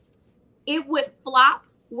that, it would flop,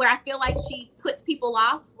 where I feel like she puts people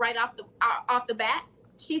off right off the bat.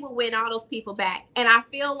 She would win all those people back. And I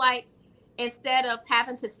feel like instead of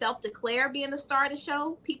having to self-declare being the star of the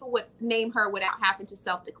show, people would name her without having to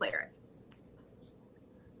self-declare it.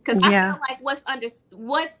 Because I feel like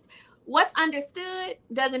what's understood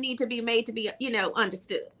doesn't need to be made to be,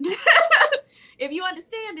 understood. If you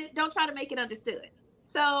understand it, don't try to make it understood.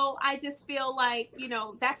 So I just feel like,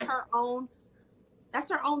 that's her own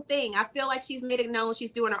thing. I feel like she's made it known she's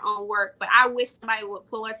doing her own work, but I wish somebody would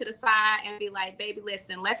pull her to the side and be like, baby,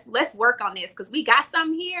 listen, let's work on this, because we got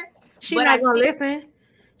something here. She's not gonna listen.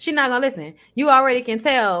 She's not gonna listen. You already can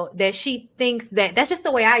tell that she thinks that's just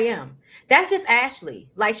the way I am. That's just Ashley.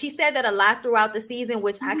 Like, she said that a lot throughout the season,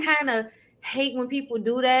 which I kind of hate when people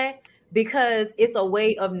do that, because it's a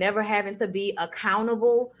way of never having to be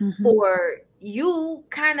accountable for you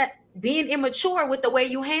kind of being immature with the way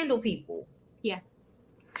you handle people. Yeah.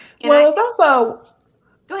 Well, it's also,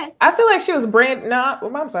 go ahead. I feel like she was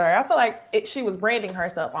I feel like she was branding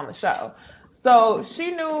herself on the show. So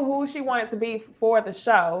she knew who she wanted to be for the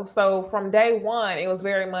show. So from day one, it was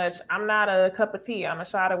very much, I'm not a cup of tea. I'm a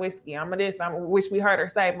shot of whiskey. Which we heard her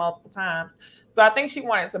say multiple times. So I think she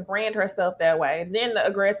wanted to brand herself that way. And then the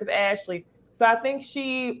aggressive Ashley. So I think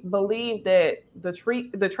she believed that the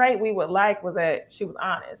trait we would like was that she was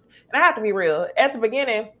honest. And I have to be real. At the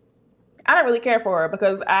beginning, I didn't really care for her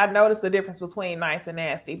because I noticed the difference between nice and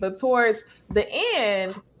nasty. But towards the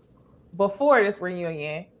end, before this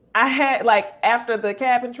reunion, I had, like, after the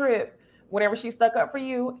cabin trip, whenever she stuck up for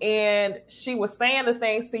you and she was saying the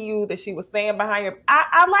things to you that she was saying behind your,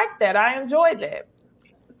 I liked that. I enjoyed that.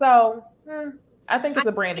 So I think it's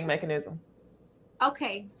a branding mechanism.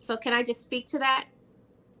 Okay. So can I just speak to that?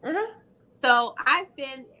 So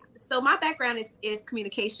my background is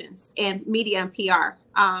communications and media and PR.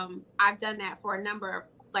 I've done that for a number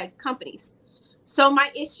of companies. So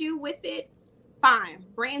my issue with it, fine,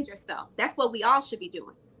 brand yourself. That's what we all should be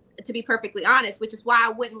doing, to be perfectly honest, which is why I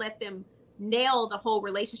wouldn't let them nail the whole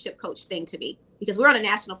relationship coach thing to me, because we're on a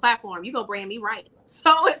national platform. You're going to brand me right.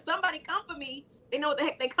 So if somebody come for me, they know what the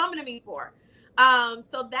heck they're coming to me for.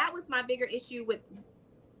 So that was my bigger issue with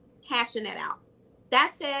hashing it out.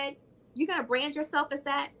 That said, you're going to brand yourself as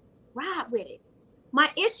that, ride with it. My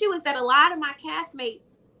issue is that a lot of my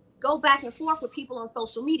castmates go back and forth with people on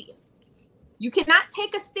social media. You cannot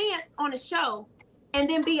take a stance on a show and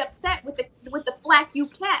then be upset with the flack you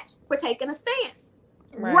catch for taking a stance.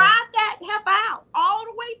 Right. Ride that help out all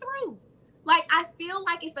the way through. Like, I feel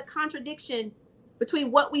like it's a contradiction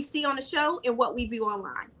between what we see on the show and what we view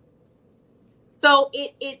online. So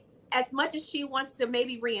it as much as she wants to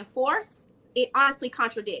maybe reinforce, it honestly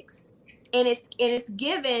contradicts. And it's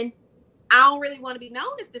given, I don't really want to be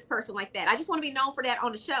known as this person like that. I just want to be known for that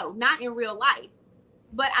on the show, not in real life.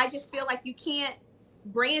 But I just feel like you can't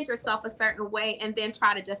brand yourself a certain way and then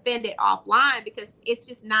try to defend it offline, because it's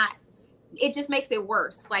just not, it just makes it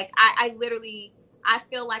worse. Like I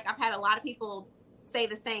feel like I've had a lot of people say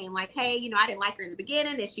the same, like, hey, you know, I didn't like her in the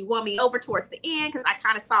beginning and she won me over towards the end because I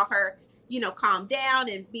kind of saw her, you know, calm down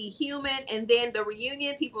and be human. And then the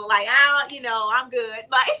reunion, people are like, oh, you know, I'm good.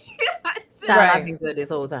 Like, Child, I've been good this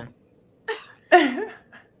whole time.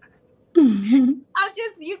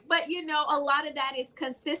 But you know, a lot of that is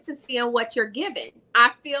consistency in what you're given.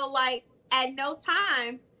 I feel like at no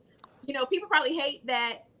time, you know, people probably hate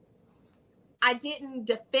that I didn't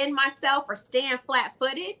defend myself or stand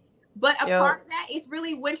flat-footed. But a part of that is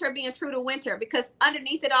really Winter being true to Winter, because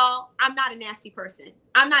underneath it all, I'm not a nasty person.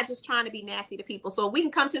 I'm not just trying to be nasty to people. So we can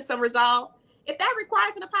come to some resolve. If that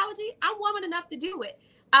requires an apology, I'm woman enough to do it.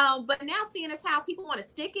 But now seeing as how people want to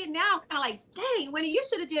stick it, now I'm kind of like, dang, Winnie, you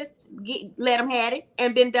should have just let them have it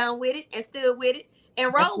and been done with it and stood with it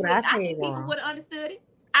and rolled with it. I think people would have understood it.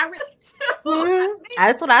 I really do. Mm-hmm.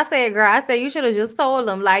 That's what I said, girl. I said you should have just told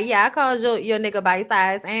them, like, yeah, I called your nigga bite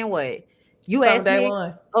size, and what? You asked me,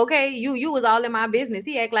 okay, you was all in my business.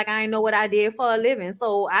 He act like I ain't know what I did for a living.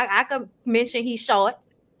 So I could mention he's short.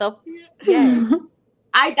 So yeah.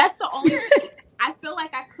 That's the only thing. I feel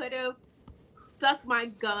like I could have stuck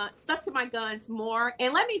to my guns more.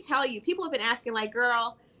 And let me tell you, people have been asking, like,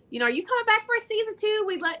 girl, you know, are you coming back for a season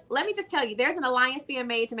 2? Let me just tell you, there's an alliance being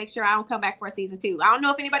made to make sure I don't come back for a season 2. I don't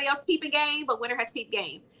know if anybody else peeping game, but Winter has peeped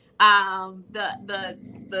game.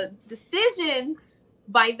 The decision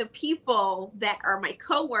by the people that are my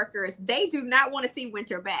coworkers, they do not want to see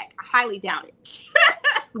Winter back. I highly doubt it.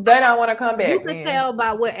 They don't want to come back. You could tell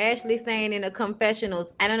by what Ashley's saying in the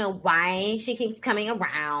confessionals. I don't know why she keeps coming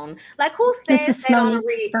around. Like, who says this is that on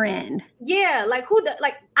a friend? Yeah, like who?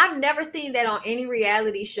 Like, I've never seen that on any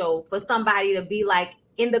reality show for somebody to be like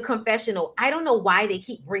in the confessional. I don't know why they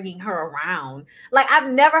keep bringing her around. Like, I've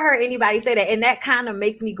never heard anybody say that, and that kind of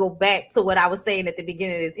makes me go back to what I was saying at the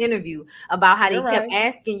beginning of this interview about how they kept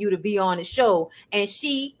asking you to be on the show, and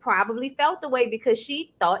she probably felt the way because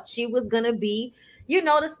she thought she was gonna be, you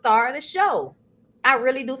know, the star of the show. I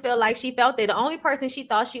really do feel like she felt that the only person she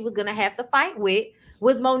thought she was going to have to fight with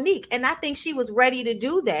was Monique. And I think she was ready to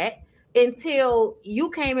do that until you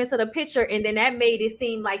came into the picture. And then that made it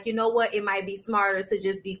seem like, you know what, it might be smarter to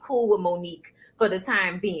just be cool with Monique for the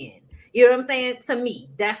time being. You know what I'm saying? To me,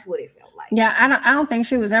 that's what it felt like. Yeah, I don't think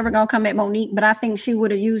she was ever going to come at Monique, but I think she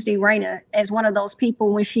would have used Irena as one of those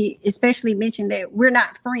people when she especially mentioned that we're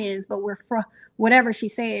not friends, but we're whatever she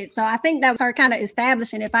said. So I think that was her kind of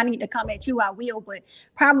establishing, if I need to come at you, I will, but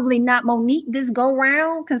probably not Monique this go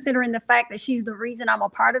round, considering the fact that she's the reason I'm a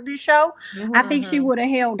part of this show. Mm-hmm. I think she would have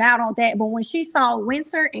held out on that. But when she saw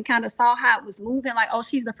Winter and kind of saw how it was moving, like, oh,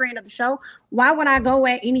 she's the friend of the show, why would I go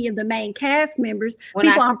at any of the main cast members,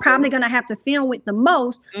 people I'm probably going to have to film with the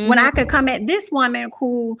most, when I could come at this woman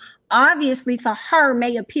who obviously to her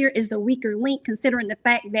may appear as the weaker link, considering the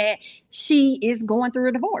fact that she is going through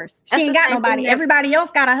a divorce. She ain't got nobody. Everybody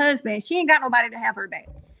else got a husband. She ain't got nobody to have her back.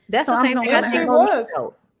 That's so the same thing.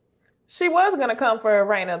 She was going to come for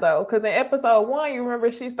Irena, though, because in episode 1, you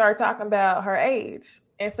remember she started talking about her age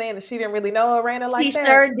and saying that she didn't really know Irena like that. She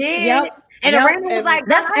sure did. Yep. And Irena was like,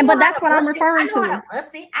 that's what I'm referring to.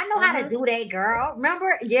 I know how to do that, girl.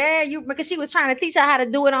 Remember? Yeah, because she was trying to teach her how to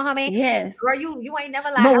do it on her man. Yes. Girl, you ain't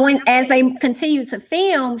never lied. But as they continued to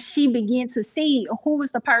film, she began to see who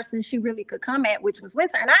was the person she really could come at, which was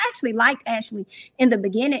Winter. And I actually liked Ashley in the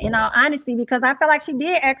beginning, in all honesty, because I felt like she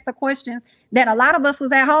did ask the questions that a lot of us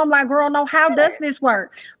was at home like, girl, no, how does this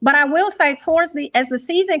work? But I will say as the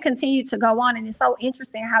season continued to go on, and it's so interesting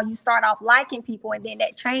interesting how you start off liking people and then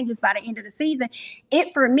that changes by the end of the season.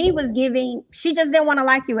 It for me was giving, she just didn't want to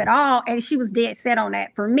like you at all, and she was dead set on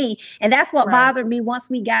that for me. And that's what bothered me once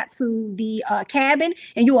we got to the cabin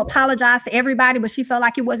and you apologized to everybody, but she felt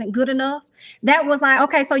like it wasn't good enough. That was like,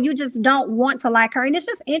 okay, so you just don't want to like her. And it's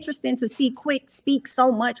just interesting to see Quick speak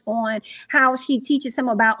so much on how she teaches him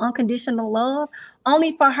about unconditional love,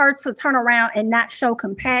 only for her to turn around and not show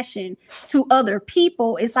compassion to other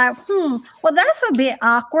people. It's like, well, that's a bit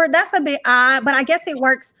awkward. That's a bit odd, but I guess it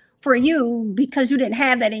works for you because you didn't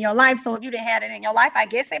have that in your life. So if you didn't have it in your life, I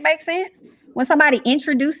guess it makes sense. When somebody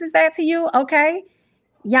introduces that to you, okay,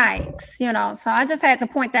 yikes, so I just had to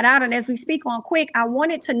point that out. And as we speak on Quick, I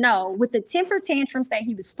wanted to know, with the temper tantrums that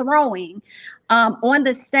he was throwing on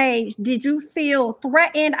the stage, did you feel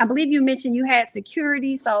threatened? I believe you mentioned you had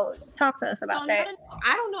security, so talk to us about that.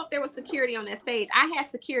 I don't know if there was security on that stage. I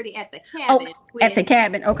had security at the cabin. At the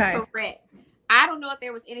cabin, okay. Correct. I don't know if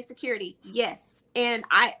there was any security. Yes. And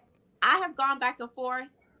I have gone back and forth,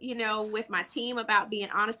 with my team about being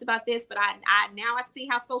honest about this, but I now I see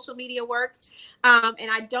how social media works. And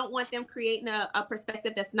I don't want them creating a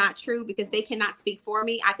perspective that's not true, because they cannot speak for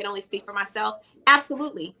me. I can only speak for myself.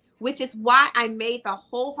 Absolutely. Which is why I made the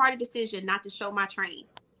wholehearted decision not to show my train.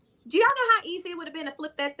 Do y'all know how easy it would have been to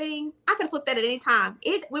flip that thing? I could have flipped that at any time.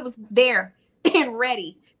 It was there and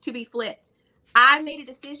ready to be flipped. I made a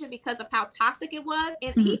decision because of how toxic it was.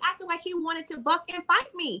 And he acted like he wanted to buck and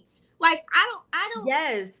fight me. Like, I don't.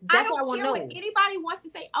 Yes, that's what I want to know. What anybody wants to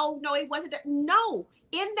say, oh, no, it wasn't that. No,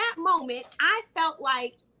 in that moment, I felt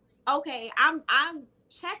like, okay, I'm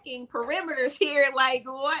checking perimeters here. Like,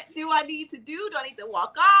 what do I need to do? Do I need to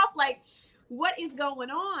walk off? Like, what is going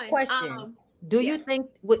on? Question. Do you think,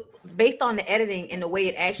 based on the editing and the way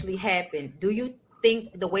it actually happened, do you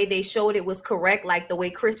think the way they showed it was correct? Like the way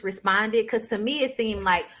Chris responded? Because to me, it seemed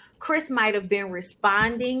like Chris might have been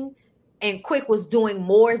responding and Quick was doing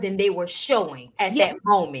more than they were showing at that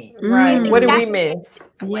moment. Right. What did we miss?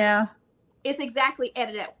 Yeah. It's exactly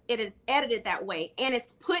edited. It is edited that way. And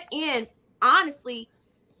it's put in, honestly,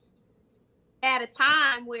 at a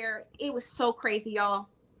time where it was so crazy, y'all.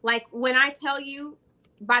 Like, when I tell you,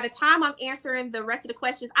 by the time I'm answering the rest of the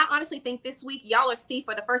questions, I honestly think this week y'all will see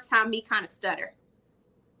for the first time me kind of stutter.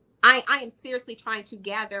 I am seriously trying to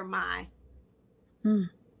gather my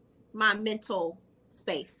mental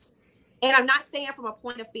space. And I'm not saying from a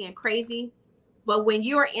point of being crazy, but when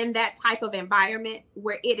you're in that type of environment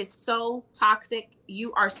where it is so toxic,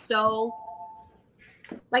 you are so,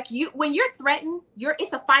 like, when you're threatened,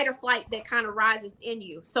 it's a fight or flight that kind of rises in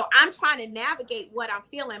you. So I'm trying to navigate what I'm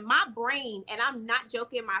feeling. My brain, and I'm not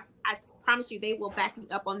joking, I promise you they will back me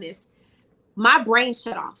up on this. My brain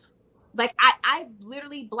shut off. Like, I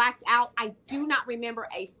literally blacked out. I do not remember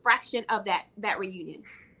a fraction of that reunion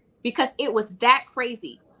because it was that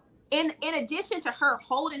crazy. In addition to her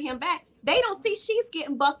holding him back, they don't see she's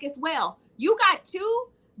getting bucked as well. You got two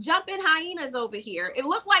jumping hyenas over here. It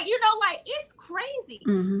looked like, like, it's crazy.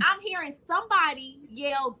 I'm hearing somebody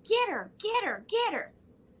yell, "Get her, get her, get her.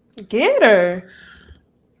 Get her."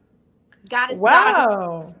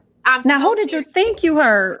 Wow. Who did you think you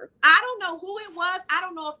heard? I don't know who it was. I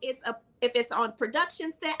don't know if it's on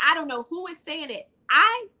production set. I don't know who is saying it.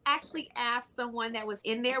 I actually asked someone that was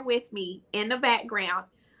in there with me in the background.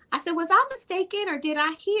 I said, was I mistaken, or did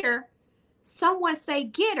I hear someone say,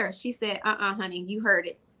 "Get her"? She said, honey, you heard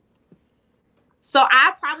it. So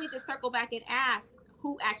I probably need to circle back and ask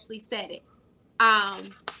who actually said it.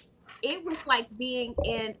 It was like being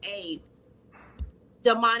in a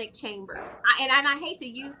demonic chamber. And I hate to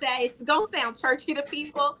use that. It's going to sound churchy to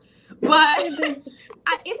people, but it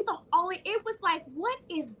was like, what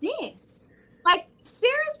is this? Like,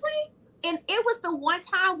 seriously? And it was the one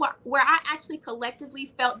time where I actually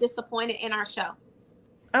collectively felt disappointed in our show.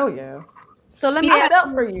 Oh, yeah. So let me ask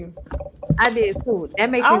for you. I did too.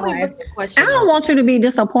 That makes me want to ask the question. I don't want you to be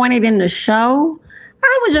disappointed in the show.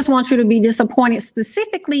 I would just want you to be disappointed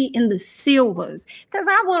specifically in the Silvers, because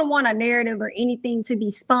I wouldn't want a narrative or anything to be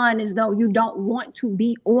spun as though you don't want to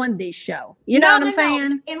be on this show. You know what I'm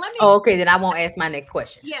saying? And let me, okay, then I won't ask my next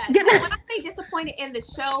question. Yeah. When I say disappointed in the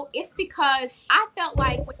show, it's because I felt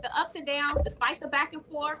like with the ups and downs, despite the back and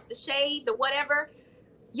forths, the shade, the whatever,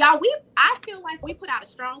 y'all, I feel like we put out a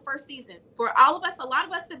strong first season for all of us. A lot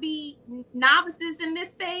of us to be novices in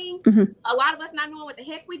this thing. A lot of us not knowing what the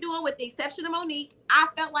heck we doing, with the exception of Monique. I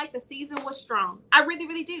felt like the season was strong. I really,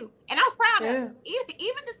 really do. And I was proud of it.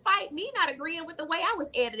 Even despite me not agreeing with the way I was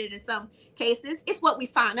edited in some cases, it's what we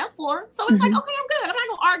signed up for. So it's like, okay, I'm good. I'm not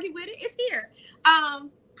going to argue with it. It's here. I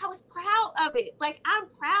was proud of it. Like, I'm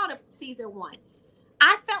proud of season 1.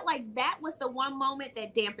 I felt like that was the one moment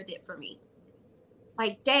that dampened it for me.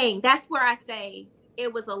 like, dang, that's where I say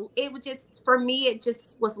it was just, for me, it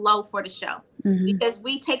just was low for the show. Because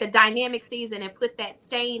we take a dynamic season and put that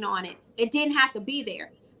stain on it. It didn't have to be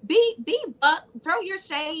there. Be Buck, throw your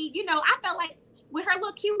shade. You know, I felt like with her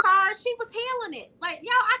little cue card, she was handling it. Like, yo,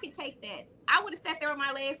 I could take that. I would have sat there with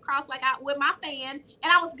my legs crossed, like with my fan,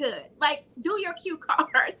 and I was good. Like, do your cue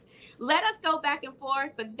cards. Let us go back and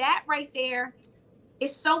forth. But that right there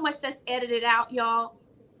is so much that's edited out, y'all.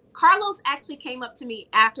 Carlos actually came up to me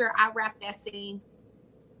after I wrapped that scene,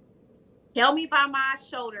 held me by my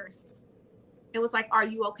shoulders. It was like, are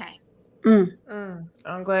you okay?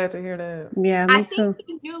 I'm glad to hear that. Yeah, me too. I think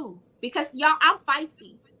he knew, because y'all, I'm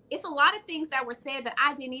feisty. It's a lot of things that were said that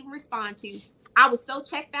I didn't even respond to. I was so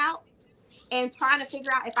checked out and trying to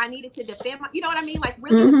figure out if I needed to defend my, you know what I mean? Like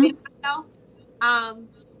really defend myself.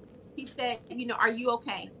 He said, you know, are you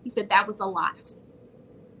okay? He said, that was a lot.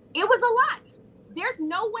 It was a lot. There's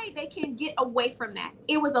no way they can get away from that.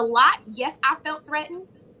 It was a lot. Yes, I felt threatened.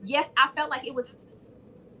 Yes, I felt like it was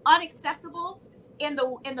unacceptable in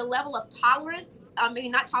the level of tolerance. I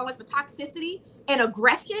mean, not tolerance, but toxicity and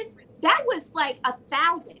aggression. That was like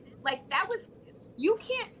 1,000. Like, that was, you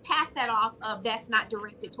can't pass that off of that's not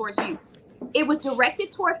directed towards you. It was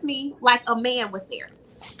directed towards me like a man was there.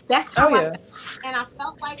 That's how I felt. And I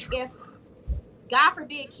felt like if, God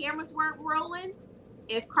forbid, cameras weren't rolling,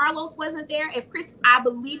 if Carlos wasn't there, if Chris, I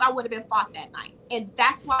believe I would have been fought that night. And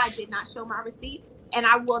that's why I did not show my receipts. And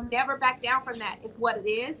I will never back down from that. It's what it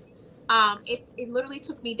is. It literally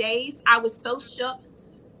took me days. I was so shook.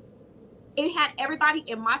 It had everybody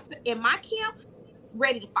in my camp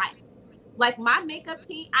ready to fight. Like my makeup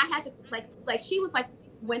team, I had to like she was like,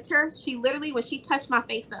 Winter, she literally, when she touched my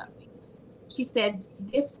face up, she said,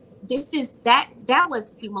 this is that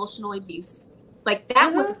was emotional abuse. Like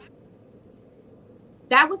that was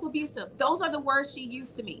abusive. Those are the words she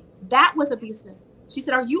used to me. That was abusive. She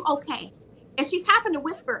said, are you okay? And she's happened to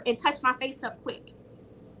whisper and touch my face up quick.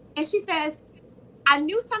 And she says, I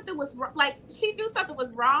knew something was wrong. Like, she knew something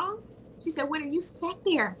was wrong. She said, Winter, you sat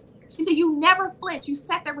there. She said, you never flinched. You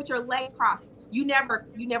sat there with your legs crossed. You never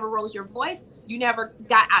rose your voice. You never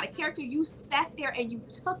got out of character. You sat there and you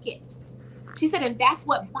took it. She said, and that's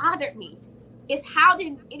what bothered me, is how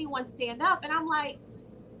didn't anyone stand up? And I'm like,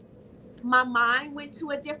 my mind went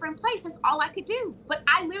to a different place. That's all I could do. But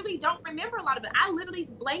I literally don't remember a lot of it. I literally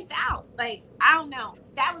blanked out. Like, I don't know.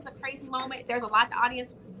 That was a crazy moment. There's a lot the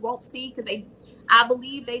audience won't see because I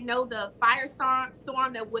believe they know the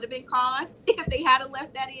firestorm that would have been caused if they had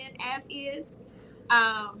left that in as is.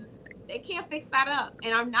 They can't fix that up.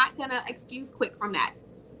 And I'm not going to excuse Quick from that.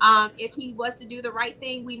 If he was to do the right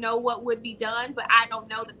thing, we know what would be done, but I don't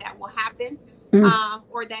know that will happen.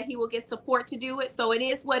 Or that he will get support to do it. So it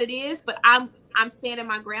is what it is, but I'm standing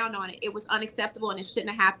my ground on it. It was unacceptable and it shouldn't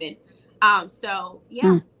have happened. So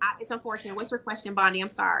yeah, it's unfortunate. What's your question, Bondy? I'm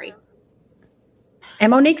sorry.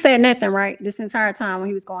 And Monique said nothing, right? This entire time when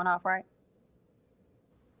he was going off, right?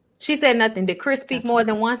 She said nothing. Did Chris speak more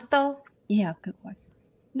than once though? Yeah, good one.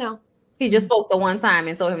 No. He just spoke the one time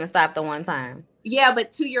and told him to stop the one time. Yeah,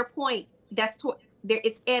 but to your point, that's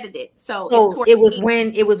it's edited, so it was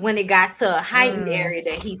when it got to a heightened area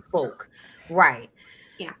that he spoke, right?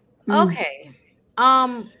 Yeah. Okay.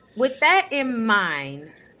 With that in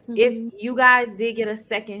mind, if you guys did get a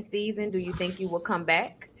second season, do you think you will come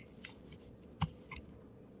back?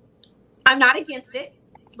 I'm not against it.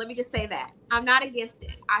 Let me just say that I'm not against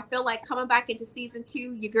it. I feel like coming back into season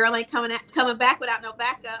 2, your girl ain't coming back without no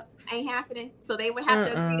backup. Ain't happening. So they would have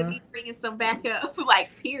to agree to be bringing some backup, like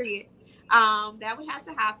period. That would have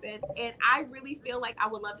to happen. And I really feel like I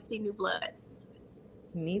would love to see new blood.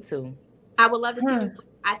 Me too. I would love to see new blood.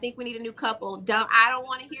 I think we need a new couple. I don't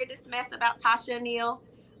want to hear this mess about Tasha and Neil.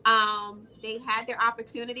 They had their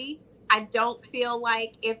opportunity. I don't feel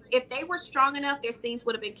like if they were strong enough, their scenes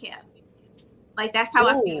would have been kept. Like that's how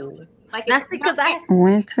I feel. Like that's because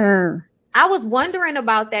Winter. I was wondering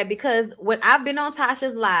about that because when I've been on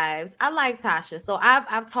Tasha's lives, I like Tasha. So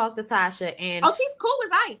I've talked to Tasha and she's cool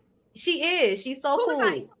as ice. She is. She's so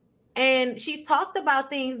cool. And she's talked about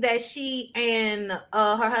things that she and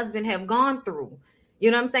her husband have gone through. You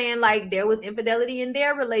know what I'm saying? Like there was infidelity in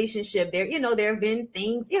their relationship. There have been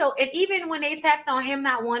things, and even when they tapped on him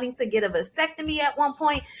not wanting to get a vasectomy at one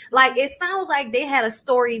point, like it sounds like they had a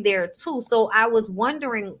story there too. So I was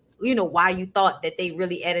wondering, why you thought that they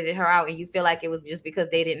really edited her out and you feel like it was just because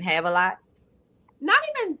they didn't have a lot? Not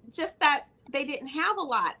even just that they didn't have a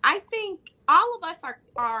lot. I think all of us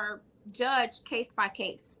are judged case by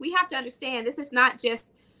case. We have to understand this is not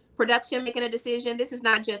just production making a decision. This is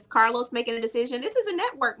not just Carlos making a decision. This is a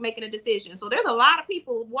network making a decision. So there's a lot of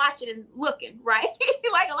people watching and looking, right?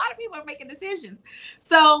 Like a lot of people are making decisions.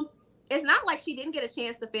 So it's not like she didn't get a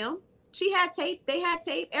chance to film. She had tape. They had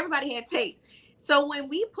tape. Everybody had tape. So when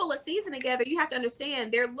we pull a season together, you have to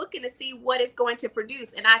understand they're looking to see what it's going to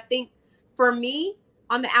produce. And I think for me,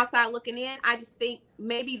 on the outside looking in, I just think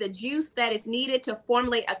maybe the juice that is needed to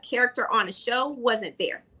formulate a character on a show wasn't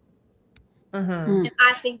there. And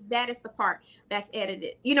I think that is the part that's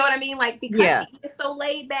edited. You know what I mean? Like, because she is so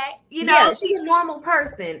laid back, you know. Yeah, she's a normal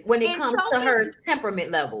person when it comes to her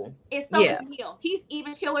temperament level. And so is Neil. He's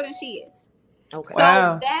even chiller than she is. Okay. So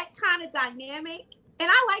that kind of dynamic, and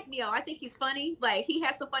I like Neil. I think he's funny. Like, he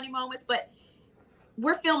has some funny moments, but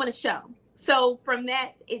we're filming a show. So from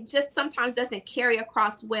that, it just sometimes doesn't carry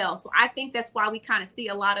across well. So I think that's why we kind of see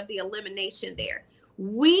a lot of the elimination there.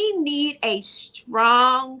 We need a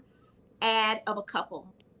strong ad of a couple.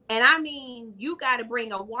 And I mean, you got to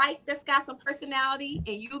bring a wife that's got some personality,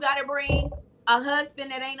 and you got to bring a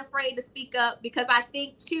husband that ain't afraid to speak up, because I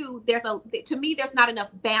think too, there's not enough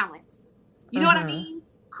balance. You know what I mean?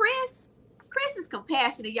 Chris is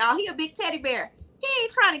compassionate, y'all. He a big teddy bear. He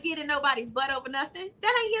ain't trying to get in nobody's butt over nothing.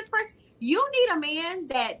 That ain't his person. You need a man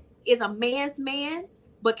that is a man's man,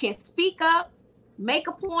 but can speak up, make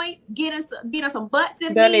a point, get in some butts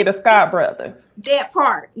in They need a Scott brother. That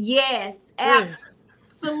part. Yes,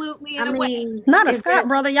 absolutely. I mean, not a Scott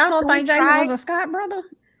brother. Y'all don't think Jami was a Scott brother?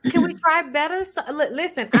 Can we try better? So,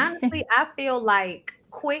 listen, honestly, I feel like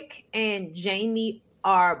Quick and Jami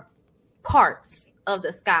are parts of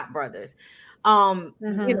the Scott brothers. You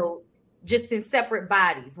know, just in separate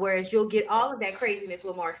bodies, whereas you'll get all of that craziness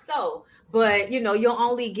with Marceau, but you'll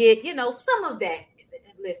only get some of that.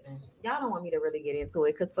 Listen, y'all don't want me to really get into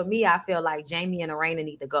it, because for me, I feel like Jami and Arena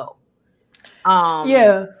need to go.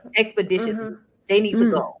 Expeditiously, they need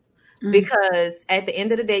to go, because at the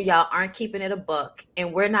end of the day, y'all aren't keeping it a buck,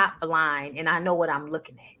 and we're not blind. And I know what I'm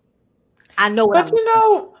looking at. I know what.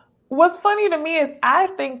 But what's funny to me is I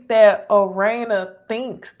think that Arena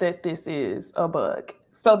thinks that this is a bug.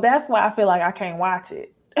 So that's why I feel like I can't watch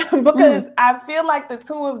it, because I feel like the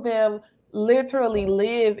two of them literally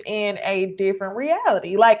live in a different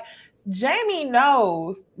reality. Like, Jami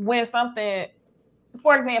knows when something,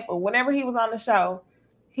 for example, whenever he was on the show,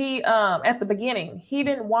 he at the beginning, he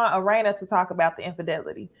didn't want Arena to talk about the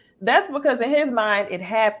infidelity. That's because in his mind it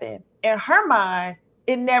happened. In her mind,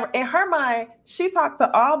 it never. In her mind, she talked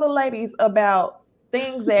to all the ladies about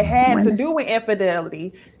things that had to do with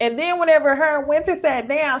infidelity. And then whenever her and Winter sat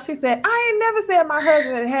down, she said, I ain't never said my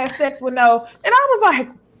husband had sex with no. And I was like,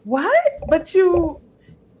 what? But you.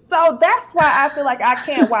 So that's why I feel like I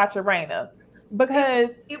can't watch Arena,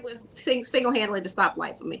 because it was single-handedly the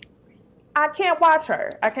stoplight for me. I can't watch her.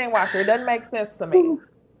 It doesn't make sense to me.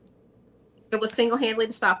 It was single-handedly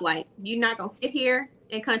the stoplight. You're not going to sit here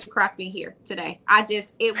and country crock me here today.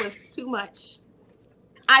 It was too much.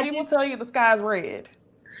 People tell you the sky's red.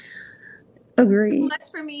 Agreed. Too much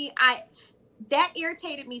for me. That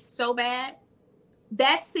irritated me so bad.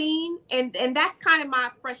 That scene, and that's kind of my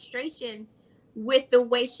frustration with the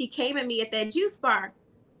way she came at me at that juice bar.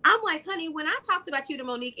 I'm like, honey, when I talked about you to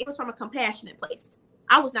Monique, it was from a compassionate place.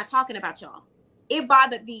 I was not talking about y'all. It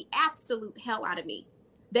bothered the absolute hell out of me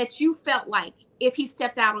that you felt like if he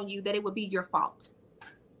stepped out on you, that it would be your fault.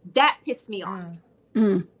 That pissed me off.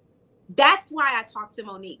 That's why I talked to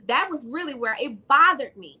Monique. That was really where it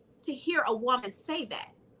bothered me to hear a woman say that.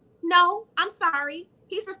 No, I'm sorry.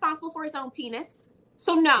 He's responsible for his own penis.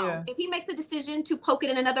 So no, if he makes a decision to poke it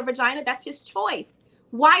in another vagina, that's his choice.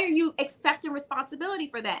 Why are you accepting responsibility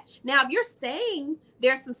for that? Now, if you're saying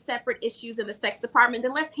there's some separate issues in the sex department,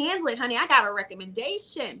 then let's handle it, honey. I got a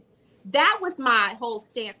recommendation. That was my whole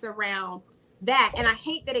stance around that. And I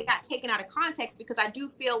hate that it got taken out of context, because I do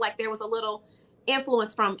feel like there was a little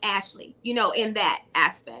influence from Ashley, in that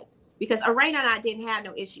aspect, because Arena and I didn't have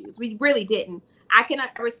no issues. We really didn't. I can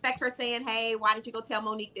respect her saying, hey, why did you go tell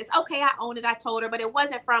Monique this? Okay, I own it. I told her, but it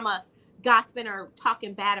wasn't from a gossiping or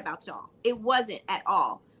talking bad about y'all. It wasn't at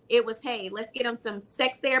all. It was, hey, let's get him some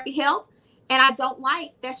sex therapy help. And I don't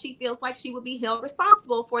like that she feels like she would be held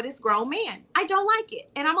responsible for this grown man. I don't like it.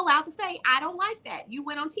 And I'm allowed to say, I don't like that. You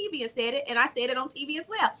went on TV and said it, and I said it on TV as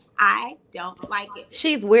well. I don't like it.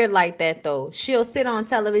 She's weird like that, though. She'll sit on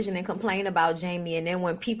television and complain about Jami, and then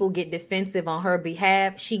when people get defensive on her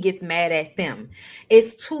behalf, she gets mad at them.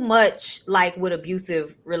 It's too much like what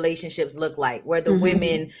abusive relationships look like, where the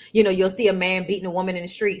women, you'll see a man beating a woman in the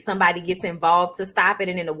street, somebody gets involved to stop it,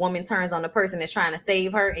 and then the woman turns on the person that's trying to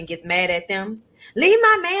save her and gets mad at them. Leave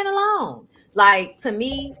my man alone. Like, to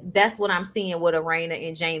me, that's what I'm seeing with Arena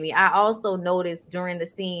and Jami. I also noticed during the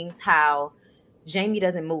scenes how Jami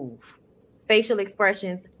doesn't move. Facial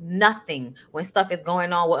expressions, nothing when stuff is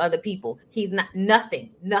going on with other people. He's not nothing.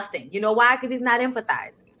 You know why? Because he's not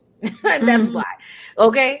empathizing. That's why.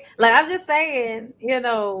 Okay. Like, I'm just saying,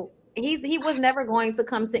 he was never going to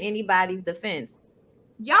come to anybody's defense.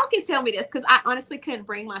 Y'all can tell me this, because I honestly couldn't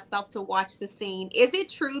bring myself to watch the scene. Is it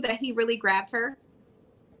true that he really grabbed her?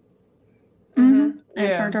 And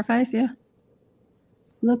turned her face, yeah.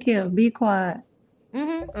 Look here, be quiet.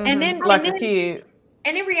 And then like a kid.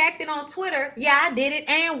 And then reacting on Twitter, yeah, I did it,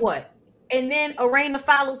 and what? And then Arena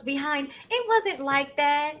follows behind. It wasn't like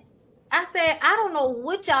that. I said, I don't know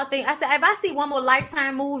what y'all think. I said, if I see one more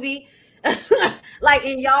Lifetime movie, like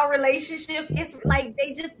in y'all relationship, it's like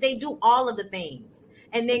they do all of the things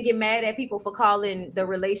and then get mad at people for calling the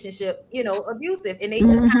relationship, abusive. And they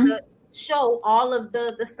just kind of show all of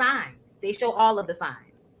the signs. They show all of the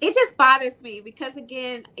signs. It just bothers me because,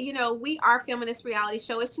 again, we are filming this reality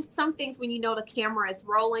show. It's just some things when the camera is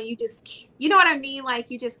rolling, you know what I mean? Like,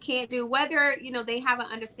 you just can't do, whether, they have an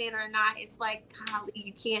understanding or not. It's like, golly,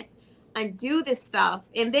 you can't undo this stuff.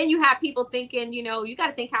 And then you have people thinking, you got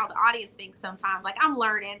to think how the audience thinks sometimes. Like, I'm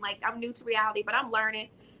learning, like, I'm new to reality, but I'm learning.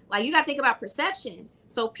 Like, you got to think about perception.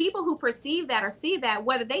 So people who perceive that or see that,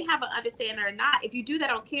 whether they have an understanding or not, if you do that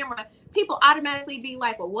on camera, people automatically be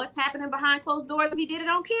like, well, what's happening behind closed doors if he did it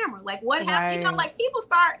on camera? Like, what happened? Like, people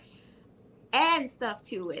start adding stuff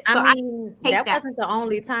to it. So I mean, that wasn't the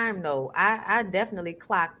only time, though. I definitely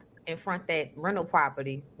clocked in front that rental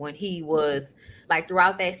property when he was, like,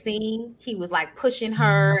 throughout that scene, he was, like, pushing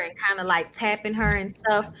her and kind of, like, tapping her and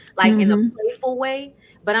stuff, like, in a playful way.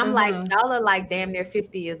 But I'm like, y'all are, like, damn near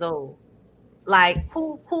 50 years old. Like,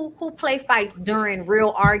 who play fights during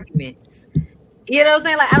real arguments? You know what I'm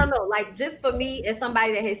saying? Like, I don't know. Like, just for me, as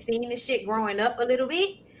somebody that has seen this shit growing up a little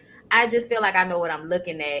bit, I just feel like I know what I'm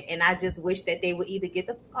looking at. And I just wish that they would either get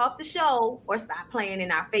off the show or stop playing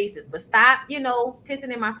in our faces. But stop,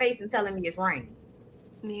 pissing in my face and telling me it's raining.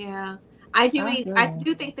 Yeah. I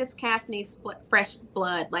do think this cast needs fresh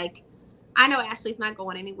blood. Like, I know Ashley's not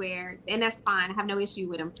going anywhere, and that's fine. I have no issue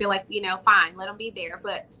with him. Feel like, fine, let him be there.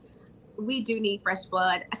 But we do need fresh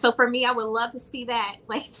blood. So for me, I would love to see that.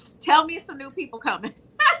 Like, tell me some new people coming.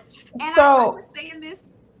 And I was saying this,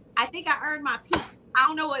 I think I earned my peach. I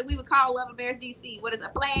don't know what we would call Love Bears DC. What is a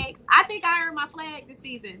flag? I think I earned my flag this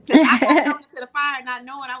season. Because I got thrown into the fire, not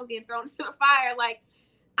knowing I was getting thrown into the fire. Like,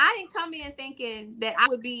 I didn't come in thinking that I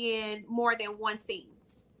would be in more than one scene,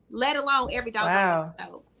 let alone every dog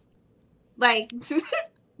episode. Like,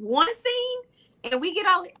 one scene, and we get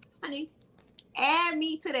all, honey, add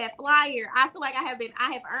me to that flyer. I feel like I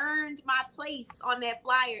have earned my place on that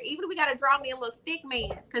flyer. Even if we got to draw me a little stick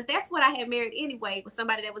man, because that's what I had married anyway, with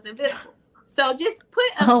somebody that was invisible. So just put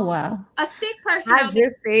a stick person. I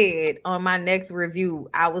just said on my next review,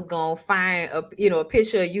 I was gonna find a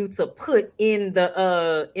picture of you to put in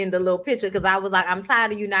the little picture, because I was like, I'm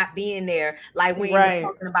tired of you not being there. Like, we were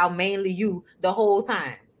talking about mainly you the whole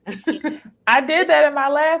time. I did that in my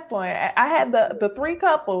last one. I had the 3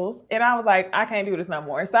 couples, and I was like, I can't do this no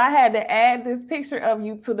more. So I had to add this picture of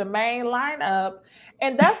you to the main lineup.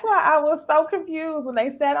 And that's why I was so confused when they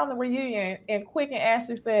sat on the reunion and Quick and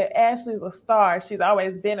Ashley said, Ashley's a star. She's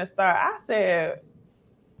always been a star. I said,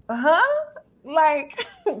 like,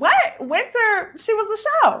 what? Winter, she was a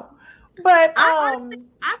show. But honestly,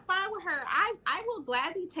 I'm fine with her. I will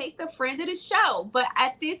gladly take the friend of the show. But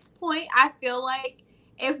at this point, I feel like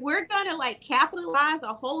if we're gonna, like, capitalize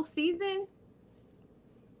a whole season,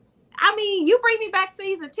 I mean, you bring me back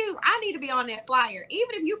season 2, I need to be on that flyer.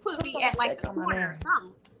 Even if you put me at, like, the corner or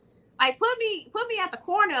something. Like, put me at the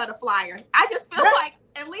corner of the flyer. I just feel like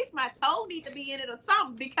at least my toe needs to be in it or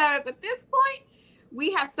something, because at this point,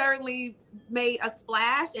 we have certainly made a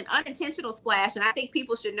splash, an unintentional splash, and I think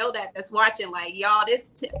people should know that's watching. Like, y'all, this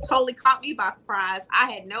totally caught me by surprise.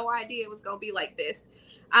 I had no idea it was gonna be like this,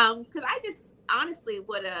 because I just honestly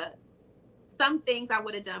would have. Some things I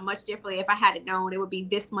would have done much differently if I hadn't known it would be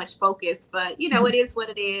this much focus. But it is what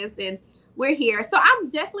it is, and we're here, so I'm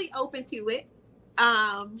definitely open to it.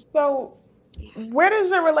 So, where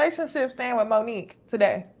does your relationship stand with Monique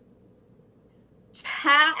today?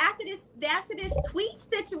 After this tweet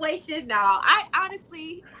situation, no. I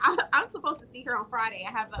honestly, I'm supposed to see her on Friday.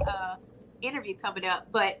 I have a interview coming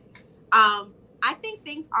up, but I think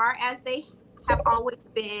things are as they have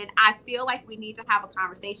always been. I feel like we need to have a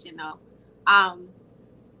conversation, though.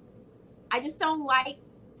 I just don't like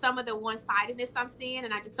some of the one-sidedness I'm seeing,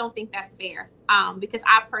 and I just don't think that's fair. Because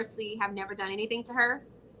I personally have never done anything to her.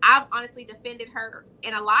 I've honestly defended her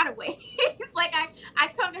in a lot of ways. Like I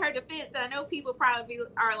come to her defense, and I know people probably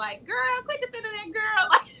are like, "Girl, quit defending that girl."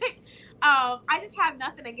 Like, I just have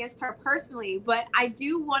nothing against her personally, but I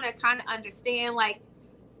do want to kind of understand. Like,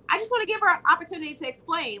 I just want to give her an opportunity to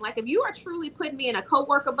explain. Like, if you are truly putting me in a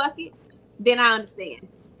coworker bucket, then I understand.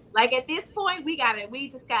 Like, at this point, we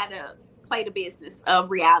just gotta play the business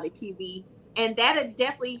of reality TV, and that'll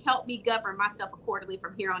definitely help me govern myself accordingly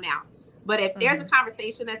from here on out. But if there's a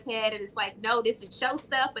conversation that's had and it's like, no, this is show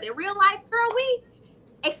stuff, but in real life, girl, we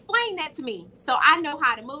explain that to me so I know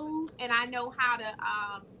how to move and I know how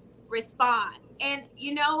to respond. And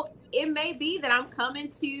you know, it may be that I'm coming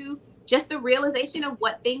to just the realization of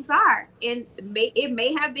what things are, and it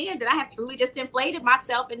may have been that I have truly just inflated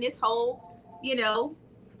myself in this whole, you know,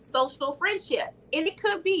 social friendship, and it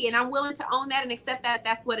could be, and I'm willing to own that and accept that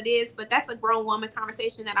that's what it is. But that's a grown woman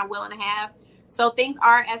conversation that I'm willing to have. So things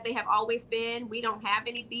are as they have always been. We don't have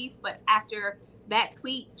any beef, but after that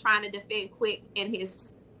tweet trying to defend Quick and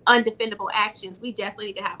his undefendable actions, we definitely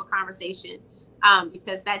need to have a conversation,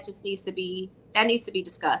 because that just needs to be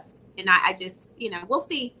discussed. And I just, you know, we'll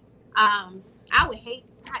see. I would hate,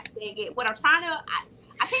 God dang it, what I'm trying to,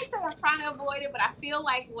 I can't say I'm trying to avoid it, but I feel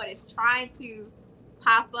like what is trying to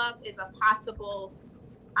pop up is a possible,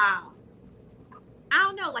 I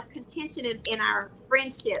don't know, like contention in our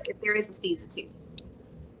friendship if there is a season 2.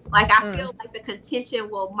 Like, I feel like the contention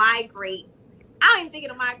will migrate. I don't even think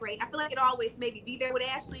it'll migrate. I feel like it'll always maybe be there with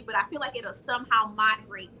Ashley, but I feel like it'll somehow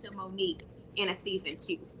migrate to Monique in a season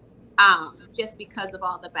 2. Just because of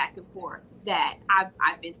all the back and forth that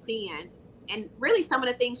I've been seeing. And really some of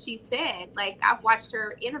the things she said, like I've watched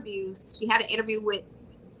her interviews. She had an interview with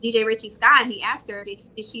DJ Richie Scott, and he asked her,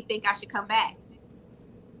 did she think I should come back?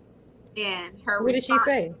 And her What response,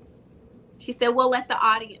 did she say? She said, we'll let the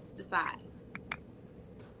audience decide.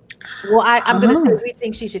 Well, I'm going to say we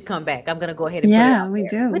think she should come back. I'm going to go ahead and put it out we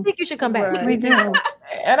there. do. We think you should come back. Right. We do.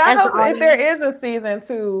 And I hope if there is a season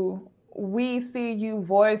 2, we see you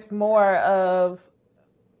voice more of,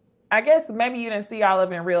 I guess maybe you didn't see all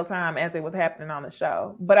of it in real time as it was happening on the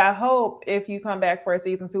show. But I hope if you come back for a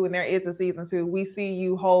season 2 and there is a season 2, we see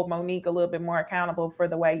you hold Monique a little bit more accountable for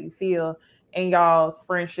the way you feel in y'all's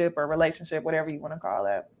friendship or relationship, whatever you want to call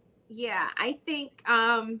that. Yeah, I think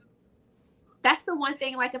that's the one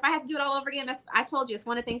thing. Like, if I had to do it all over again, I told you, it's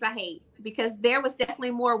one of the things I hate, because there was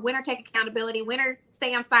definitely more winner take accountability, winner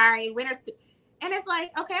say I'm sorry, winner. And it's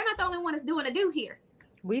like, okay, I'm not the only one that's doing a do here.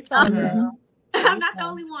 We saw that. I'm not the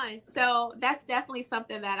only one. So that's definitely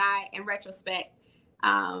something that I, in retrospect,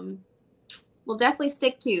 will definitely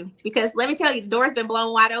stick to, because let me tell you, the door's been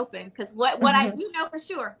blown wide open. Because what I do know for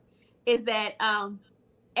sure is that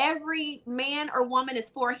every man or woman is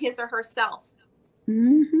for his or herself,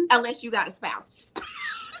 unless you got a spouse.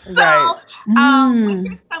 So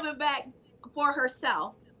Winter's coming back for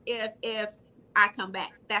herself if I come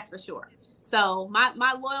back. That's for sure. So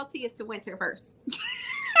my loyalty is to Winter first.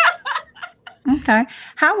 Okay.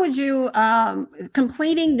 How would you,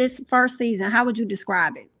 completing this first season, how would you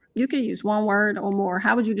describe it? You can use one word or more.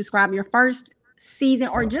 How would you describe your first season,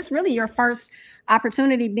 or just really your first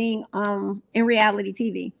opportunity being in reality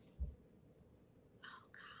TV? Oh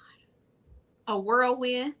God. A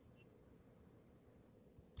whirlwind.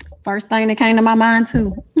 First thing that came to my mind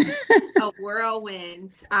too. A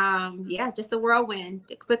whirlwind. Yeah, just a whirlwind.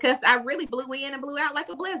 Because I really blew in and blew out like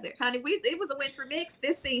a blizzard, honey. It was a winter mix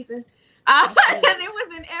this season. And it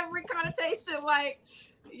was in every connotation. Like,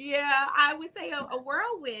 yeah, I would say a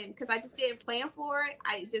whirlwind, because I just didn't plan for it.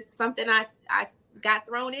 I just something I got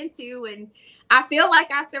thrown into, and I feel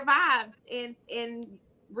like I survived and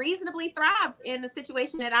reasonably thrived in a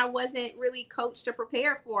situation that I wasn't really coached or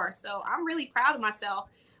prepared for. So I'm really proud of myself.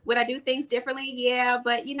 Would I do things differently? Yeah,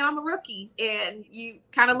 but you know, I'm a rookie, and you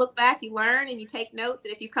kind of look back, you learn, and you take notes.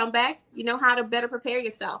 And if you come back, you know how to better prepare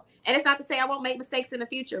yourself. And it's not to say I won't make mistakes in the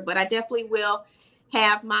future, but I definitely will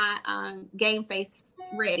have my game face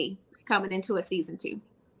ready coming into a season 2.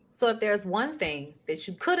 So if there's one thing that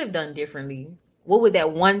you could have done differently, what would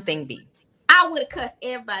that one thing be? I would have cussed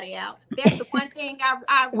everybody out. That's the one thing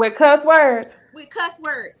I with cuss words. With cuss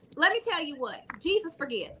words. Let me tell you what, Jesus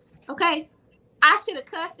forgives. Okay. I should have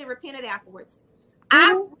cussed and repented afterwards.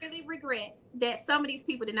 I really regret that some of these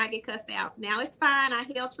people did not get cussed out. Now it's fine. I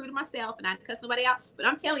held true to myself and I cussed somebody out. But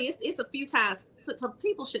I'm telling you, it's a few times. Some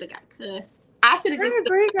people should have got cussed. I should have just.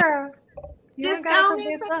 agree, girl. Just don't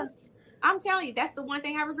convince us. I'm telling you, that's the one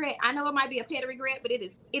thing I regret. I know it might be a petty regret, but it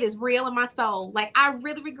is real in my soul. Like, I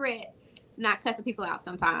really regret not cussing people out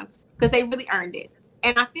sometimes, because they really earned it.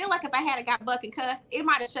 And I feel like if I had got buck and cussed, it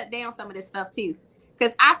might have shut down some of this stuff too.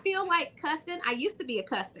 Because I feel like cussing, I used to be a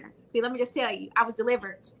cusser. See, let me just tell you, I was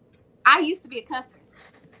delivered. I used to be a cusser.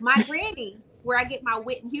 My granny, where I get my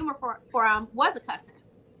wit and humor from, was a cusser.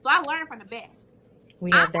 So I learned from the best. We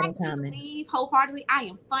have that in I common. believe wholeheartedly I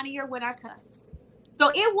am funnier when I cuss.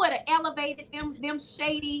 So it would have elevated them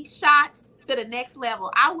shady shots to the next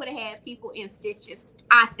level. I would have had people in stitches,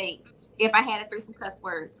 I think, if I had to throw some cuss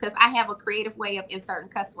words, because I have a creative way of inserting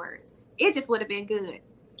cuss words. It just would have been good.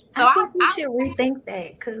 So I think we should rethink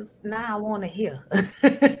that, because now I want to hear.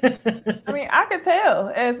 I mean, I could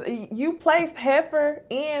tell as you placed heifer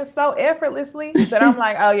in so effortlessly that I'm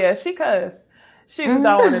like, oh yeah, she cuss. She just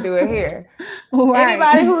don't want to do it here. Right.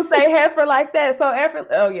 Anybody who say heifer like that, so effort.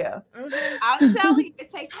 Oh yeah. Mm-hmm. I'm telling you, it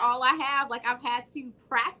takes all I have. Like, I've had to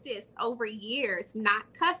practice over years not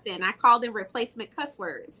cussing. I call them replacement cuss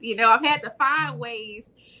words. You know, I've had to find ways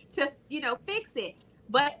to, fix it.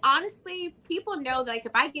 But honestly, people know that, like,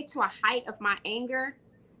 if I get to a height of my anger,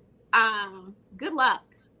 good luck.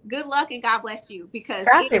 Good luck and God bless you, because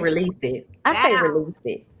I say release it. I say release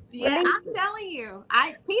it. Yeah, I'm telling you.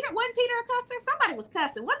 Wasn't Peter a cusser? Somebody was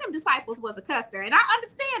cussing. One of them disciples was a cusser, and I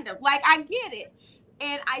understand him. Like, I get it.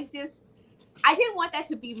 And I didn't want that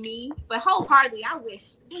to be me, but wholeheartedly, I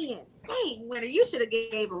wish, dang, Winter, you should have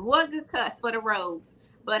gave him one good cuss for the road.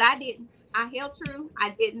 But I didn't. I held true.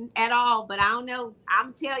 I didn't at all. But I don't know.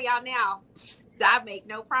 I'm telling y'all now, I make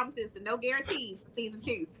no promises and no guarantees for season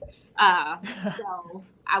 2. So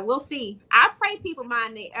I will see. I pray people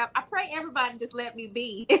mind it. I pray everybody just let me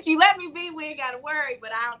be. If you let me be, we ain't got to worry.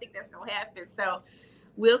 But I don't think that's going to happen. So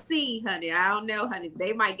we'll see, honey. I don't know, honey.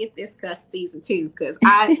 They might get this cuss season 2, because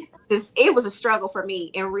it was a struggle for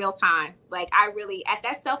me in real time. Like, I really, at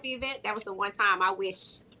that selfie event, that was the one time I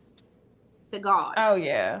wish to God. Oh,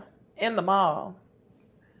 yeah. In the mall.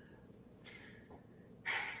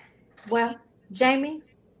 Well, Jami?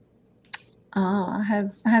 I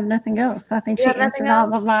have nothing else. I think she answered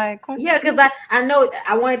all of my questions. Yeah, because I know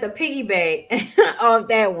I wanted to piggyback off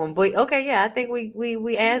that one, but okay, yeah, I think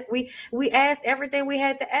we asked everything we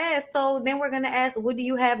had to ask. So then we're gonna ask, what do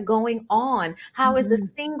you have going on? How is the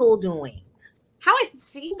single doing? How is the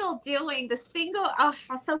single doing? The single,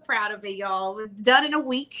 I'm so proud of it, y'all. It was done in a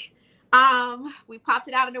week. We popped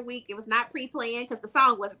it out in a week. It was not pre-planned, because the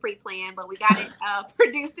song wasn't pre-planned, but we got it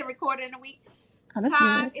produced and recorded in a week.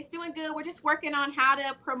 It's doing good. We're just working on how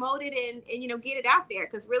to promote it and get it out there,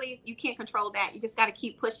 because really you can't control that. You just got to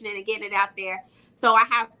keep pushing it and getting it out there. So I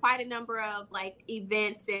have quite a number of like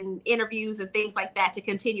events and interviews and things like that to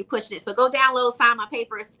continue pushing it. So go download, sign my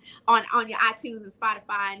papers on your iTunes and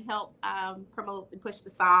Spotify, and help promote and push the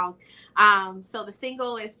song. So the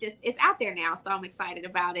single it's out there now. So I'm excited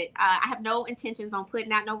about it. I have no intentions on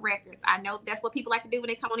putting out no records. I know that's what people like to do when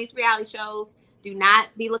they come on these reality shows. Do not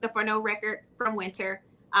be looking for no record from Winter.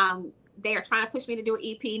 They are trying to push me to do an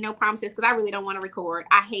EP. No promises, because I really don't want to record.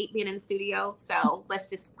 I hate being in the studio. So let's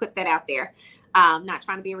just put that out there. Not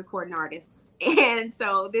trying to be a recording artist. And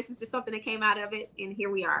so this is just something that came out of it. And here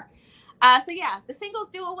we are. So yeah, the single's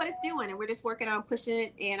doing what it's doing. And we're just working on pushing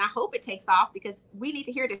it. And I hope it takes off, because we need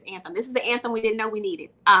to hear this anthem. This is the anthem we didn't know we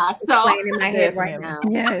needed. So playing in my head right now.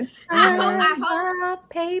 Yes. I hope my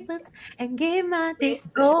papers and get my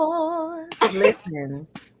divorce. Listen,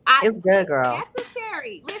 it's good, girl.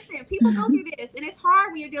 Necessary. Listen, people go through this, and it's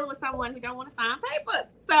hard when you're dealing with someone who don't want to sign papers.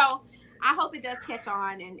 So I hope it does catch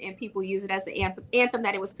on, and people use it as the anthem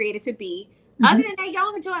that it was created to be. Other than that, y'all,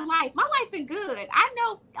 I'm enjoying life. My life been good. I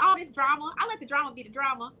know all this drama. I let the drama be the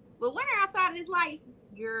drama. But when I'm outside of this life,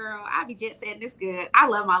 girl, I be jet setting. It's good. I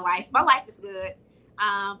love my life. My life is good.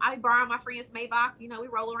 I be borrowing my friend's Maybach. We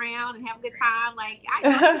roll around and have a good time. Like,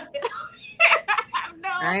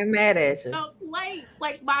 I ain't mad at you. Complaints.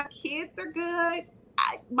 Like, my kids are good.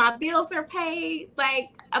 My bills are paid. Like,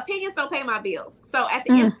 opinions don't pay my bills. So at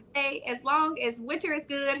the end of the day, as long as Winter is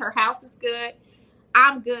good, her house is good,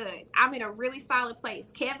 I'm good. I'm in a really solid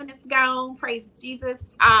place. Kevin is gone. Praise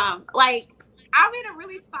Jesus. I'm in a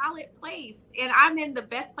really solid place, and I'm in the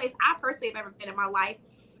best place I personally have ever been in my life.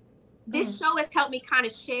 This show has helped me kind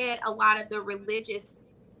of shed a lot of the religious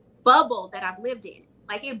bubble that I've lived in.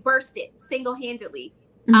 Like, it bursted single-handedly,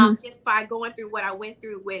 just by going through what I went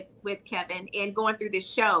through with Kevin and going through this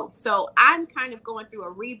show. So I'm kind of going through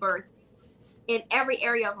a rebirth in every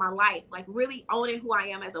area of my life, like really owning who I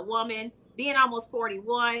am as a woman, being almost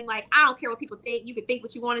 41. Like, I don't care what people think. You can think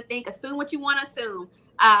what you want to think, assume what you want to assume.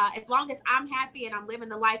 As long as I'm happy and I'm living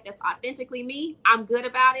the life that's authentically me, I'm good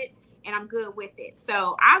about it, and I'm good with it.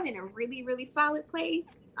 So I'm in a really, really solid place.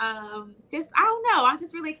 I don't know. I'm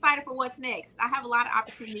just really excited for what's next. I have a lot of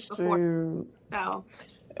opportunities before. So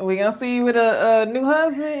are we gonna see you with a new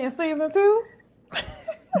husband in season 2?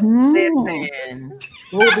 Listen,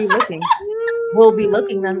 we'll be looking. We'll be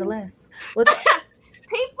looking nonetheless.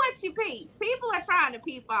 Peep what you peep. People are trying to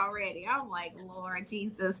peep already. I'm like, Lord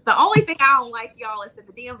Jesus. The only thing I don't like, y'all, is that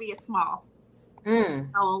the DMV is small.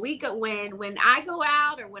 So when I go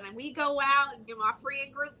out, or when we go out, and my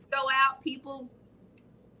friend groups go out, people.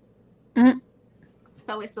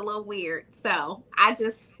 So it's a little weird. So I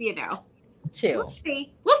just, chill. We'll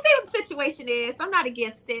see what the situation is. I'm not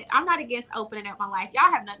against it. I'm not against opening up my life.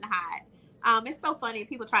 Y'all have nothing to hide. It's so funny.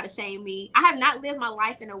 People try to shame me. I have not lived my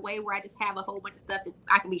life in a way where I just have a whole bunch of stuff that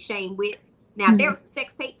I can be shamed with. Now, if there was a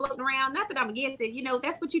sex tape floating around, not that I'm against it.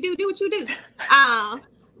 That's what you do. Do what you do.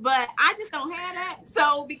 But I just don't have that.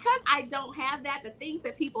 So because I don't have that, the things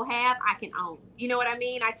that people have, I can own. You know what I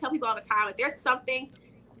mean? I tell people all the time, if there's something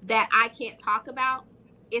that I can't talk about,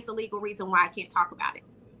 it's a legal reason why I can't talk about it.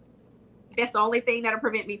 That's the only thing that'll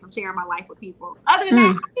prevent me from sharing my life with people. Other than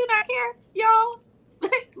that, I do not care. Y'all,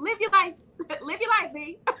 live your life. Live your life,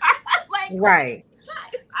 B. Right.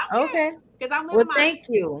 Okay. Because I'm living my life. Thank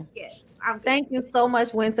you. Yes. Thank you so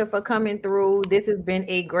much, Winter, for coming through. This has been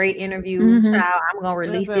a great interview. Child, I'm gonna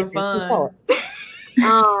release this in 2 parts.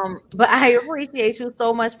 But I appreciate you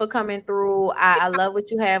so much for coming through. I love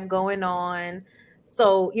what you have going on.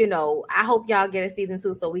 So, I hope y'all get a season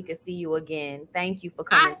 2 so we can see you again. Thank you for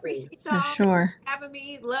coming. I appreciate y'all. For sure. For having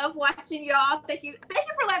me. Love watching y'all. Thank you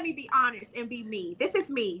for letting me be honest and be me. This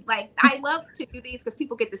is me. I love to do these because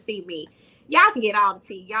people get to see me. Y'all can get all the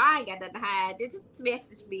tea. Y'all ain't got nothing to hide. They just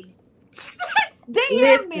message me.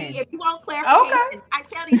 DM me if you want clarification. Okay. I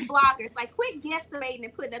tell these bloggers, quit guesstimating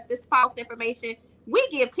and putting up this false information. We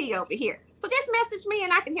give tea over here. So just message me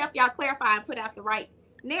and I can help y'all clarify and put out the right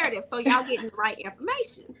narrative so y'all getting the right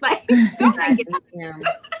information. Don't make it DM.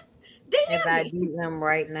 As I DM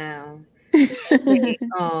right now.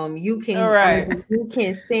 You can you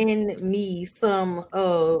can send me some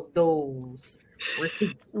of those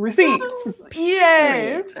receipts.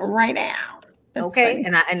 Yes, right now. That's okay,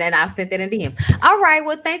 funny. And then I've sent that in DM. All right,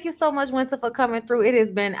 well, thank you so much, Winter, for coming through. It has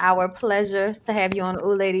been our pleasure to have you on the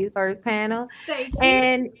Ladies First panel. Thank you.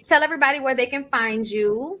 And tell everybody where they can find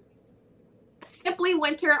you. Simply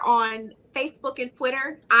Winter on Facebook and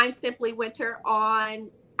Twitter. I'm Simply Winter on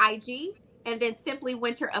IG, and then Simply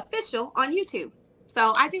Winter Official on YouTube.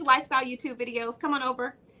 So I do lifestyle YouTube videos. Come on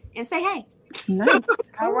over and say hey. Nice.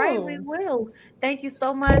 All right, we will. Thank you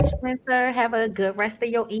so much, Winter. Have a good rest of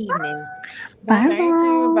your evening. Bye. Thank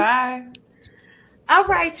you. Bye. All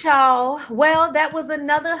right, y'all. Well, that was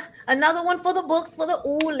another one for the books for the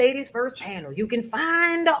Ladies First panel. You can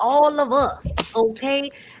find all of us,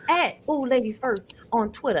 okay, at Ladies First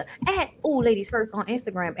on Twitter, at Ladies First on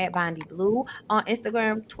Instagram, at Bondy Blue on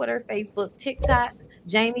Instagram, Twitter, Facebook, TikTok.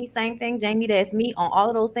 Jami, same thing. Jami ThatsMe on all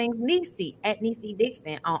of those things. Necey at Necey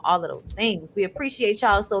Dixon on all of those things. We appreciate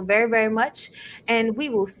y'all so very, very much. And we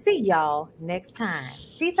will see y'all next time.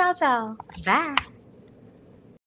 Peace out, y'all. Bye.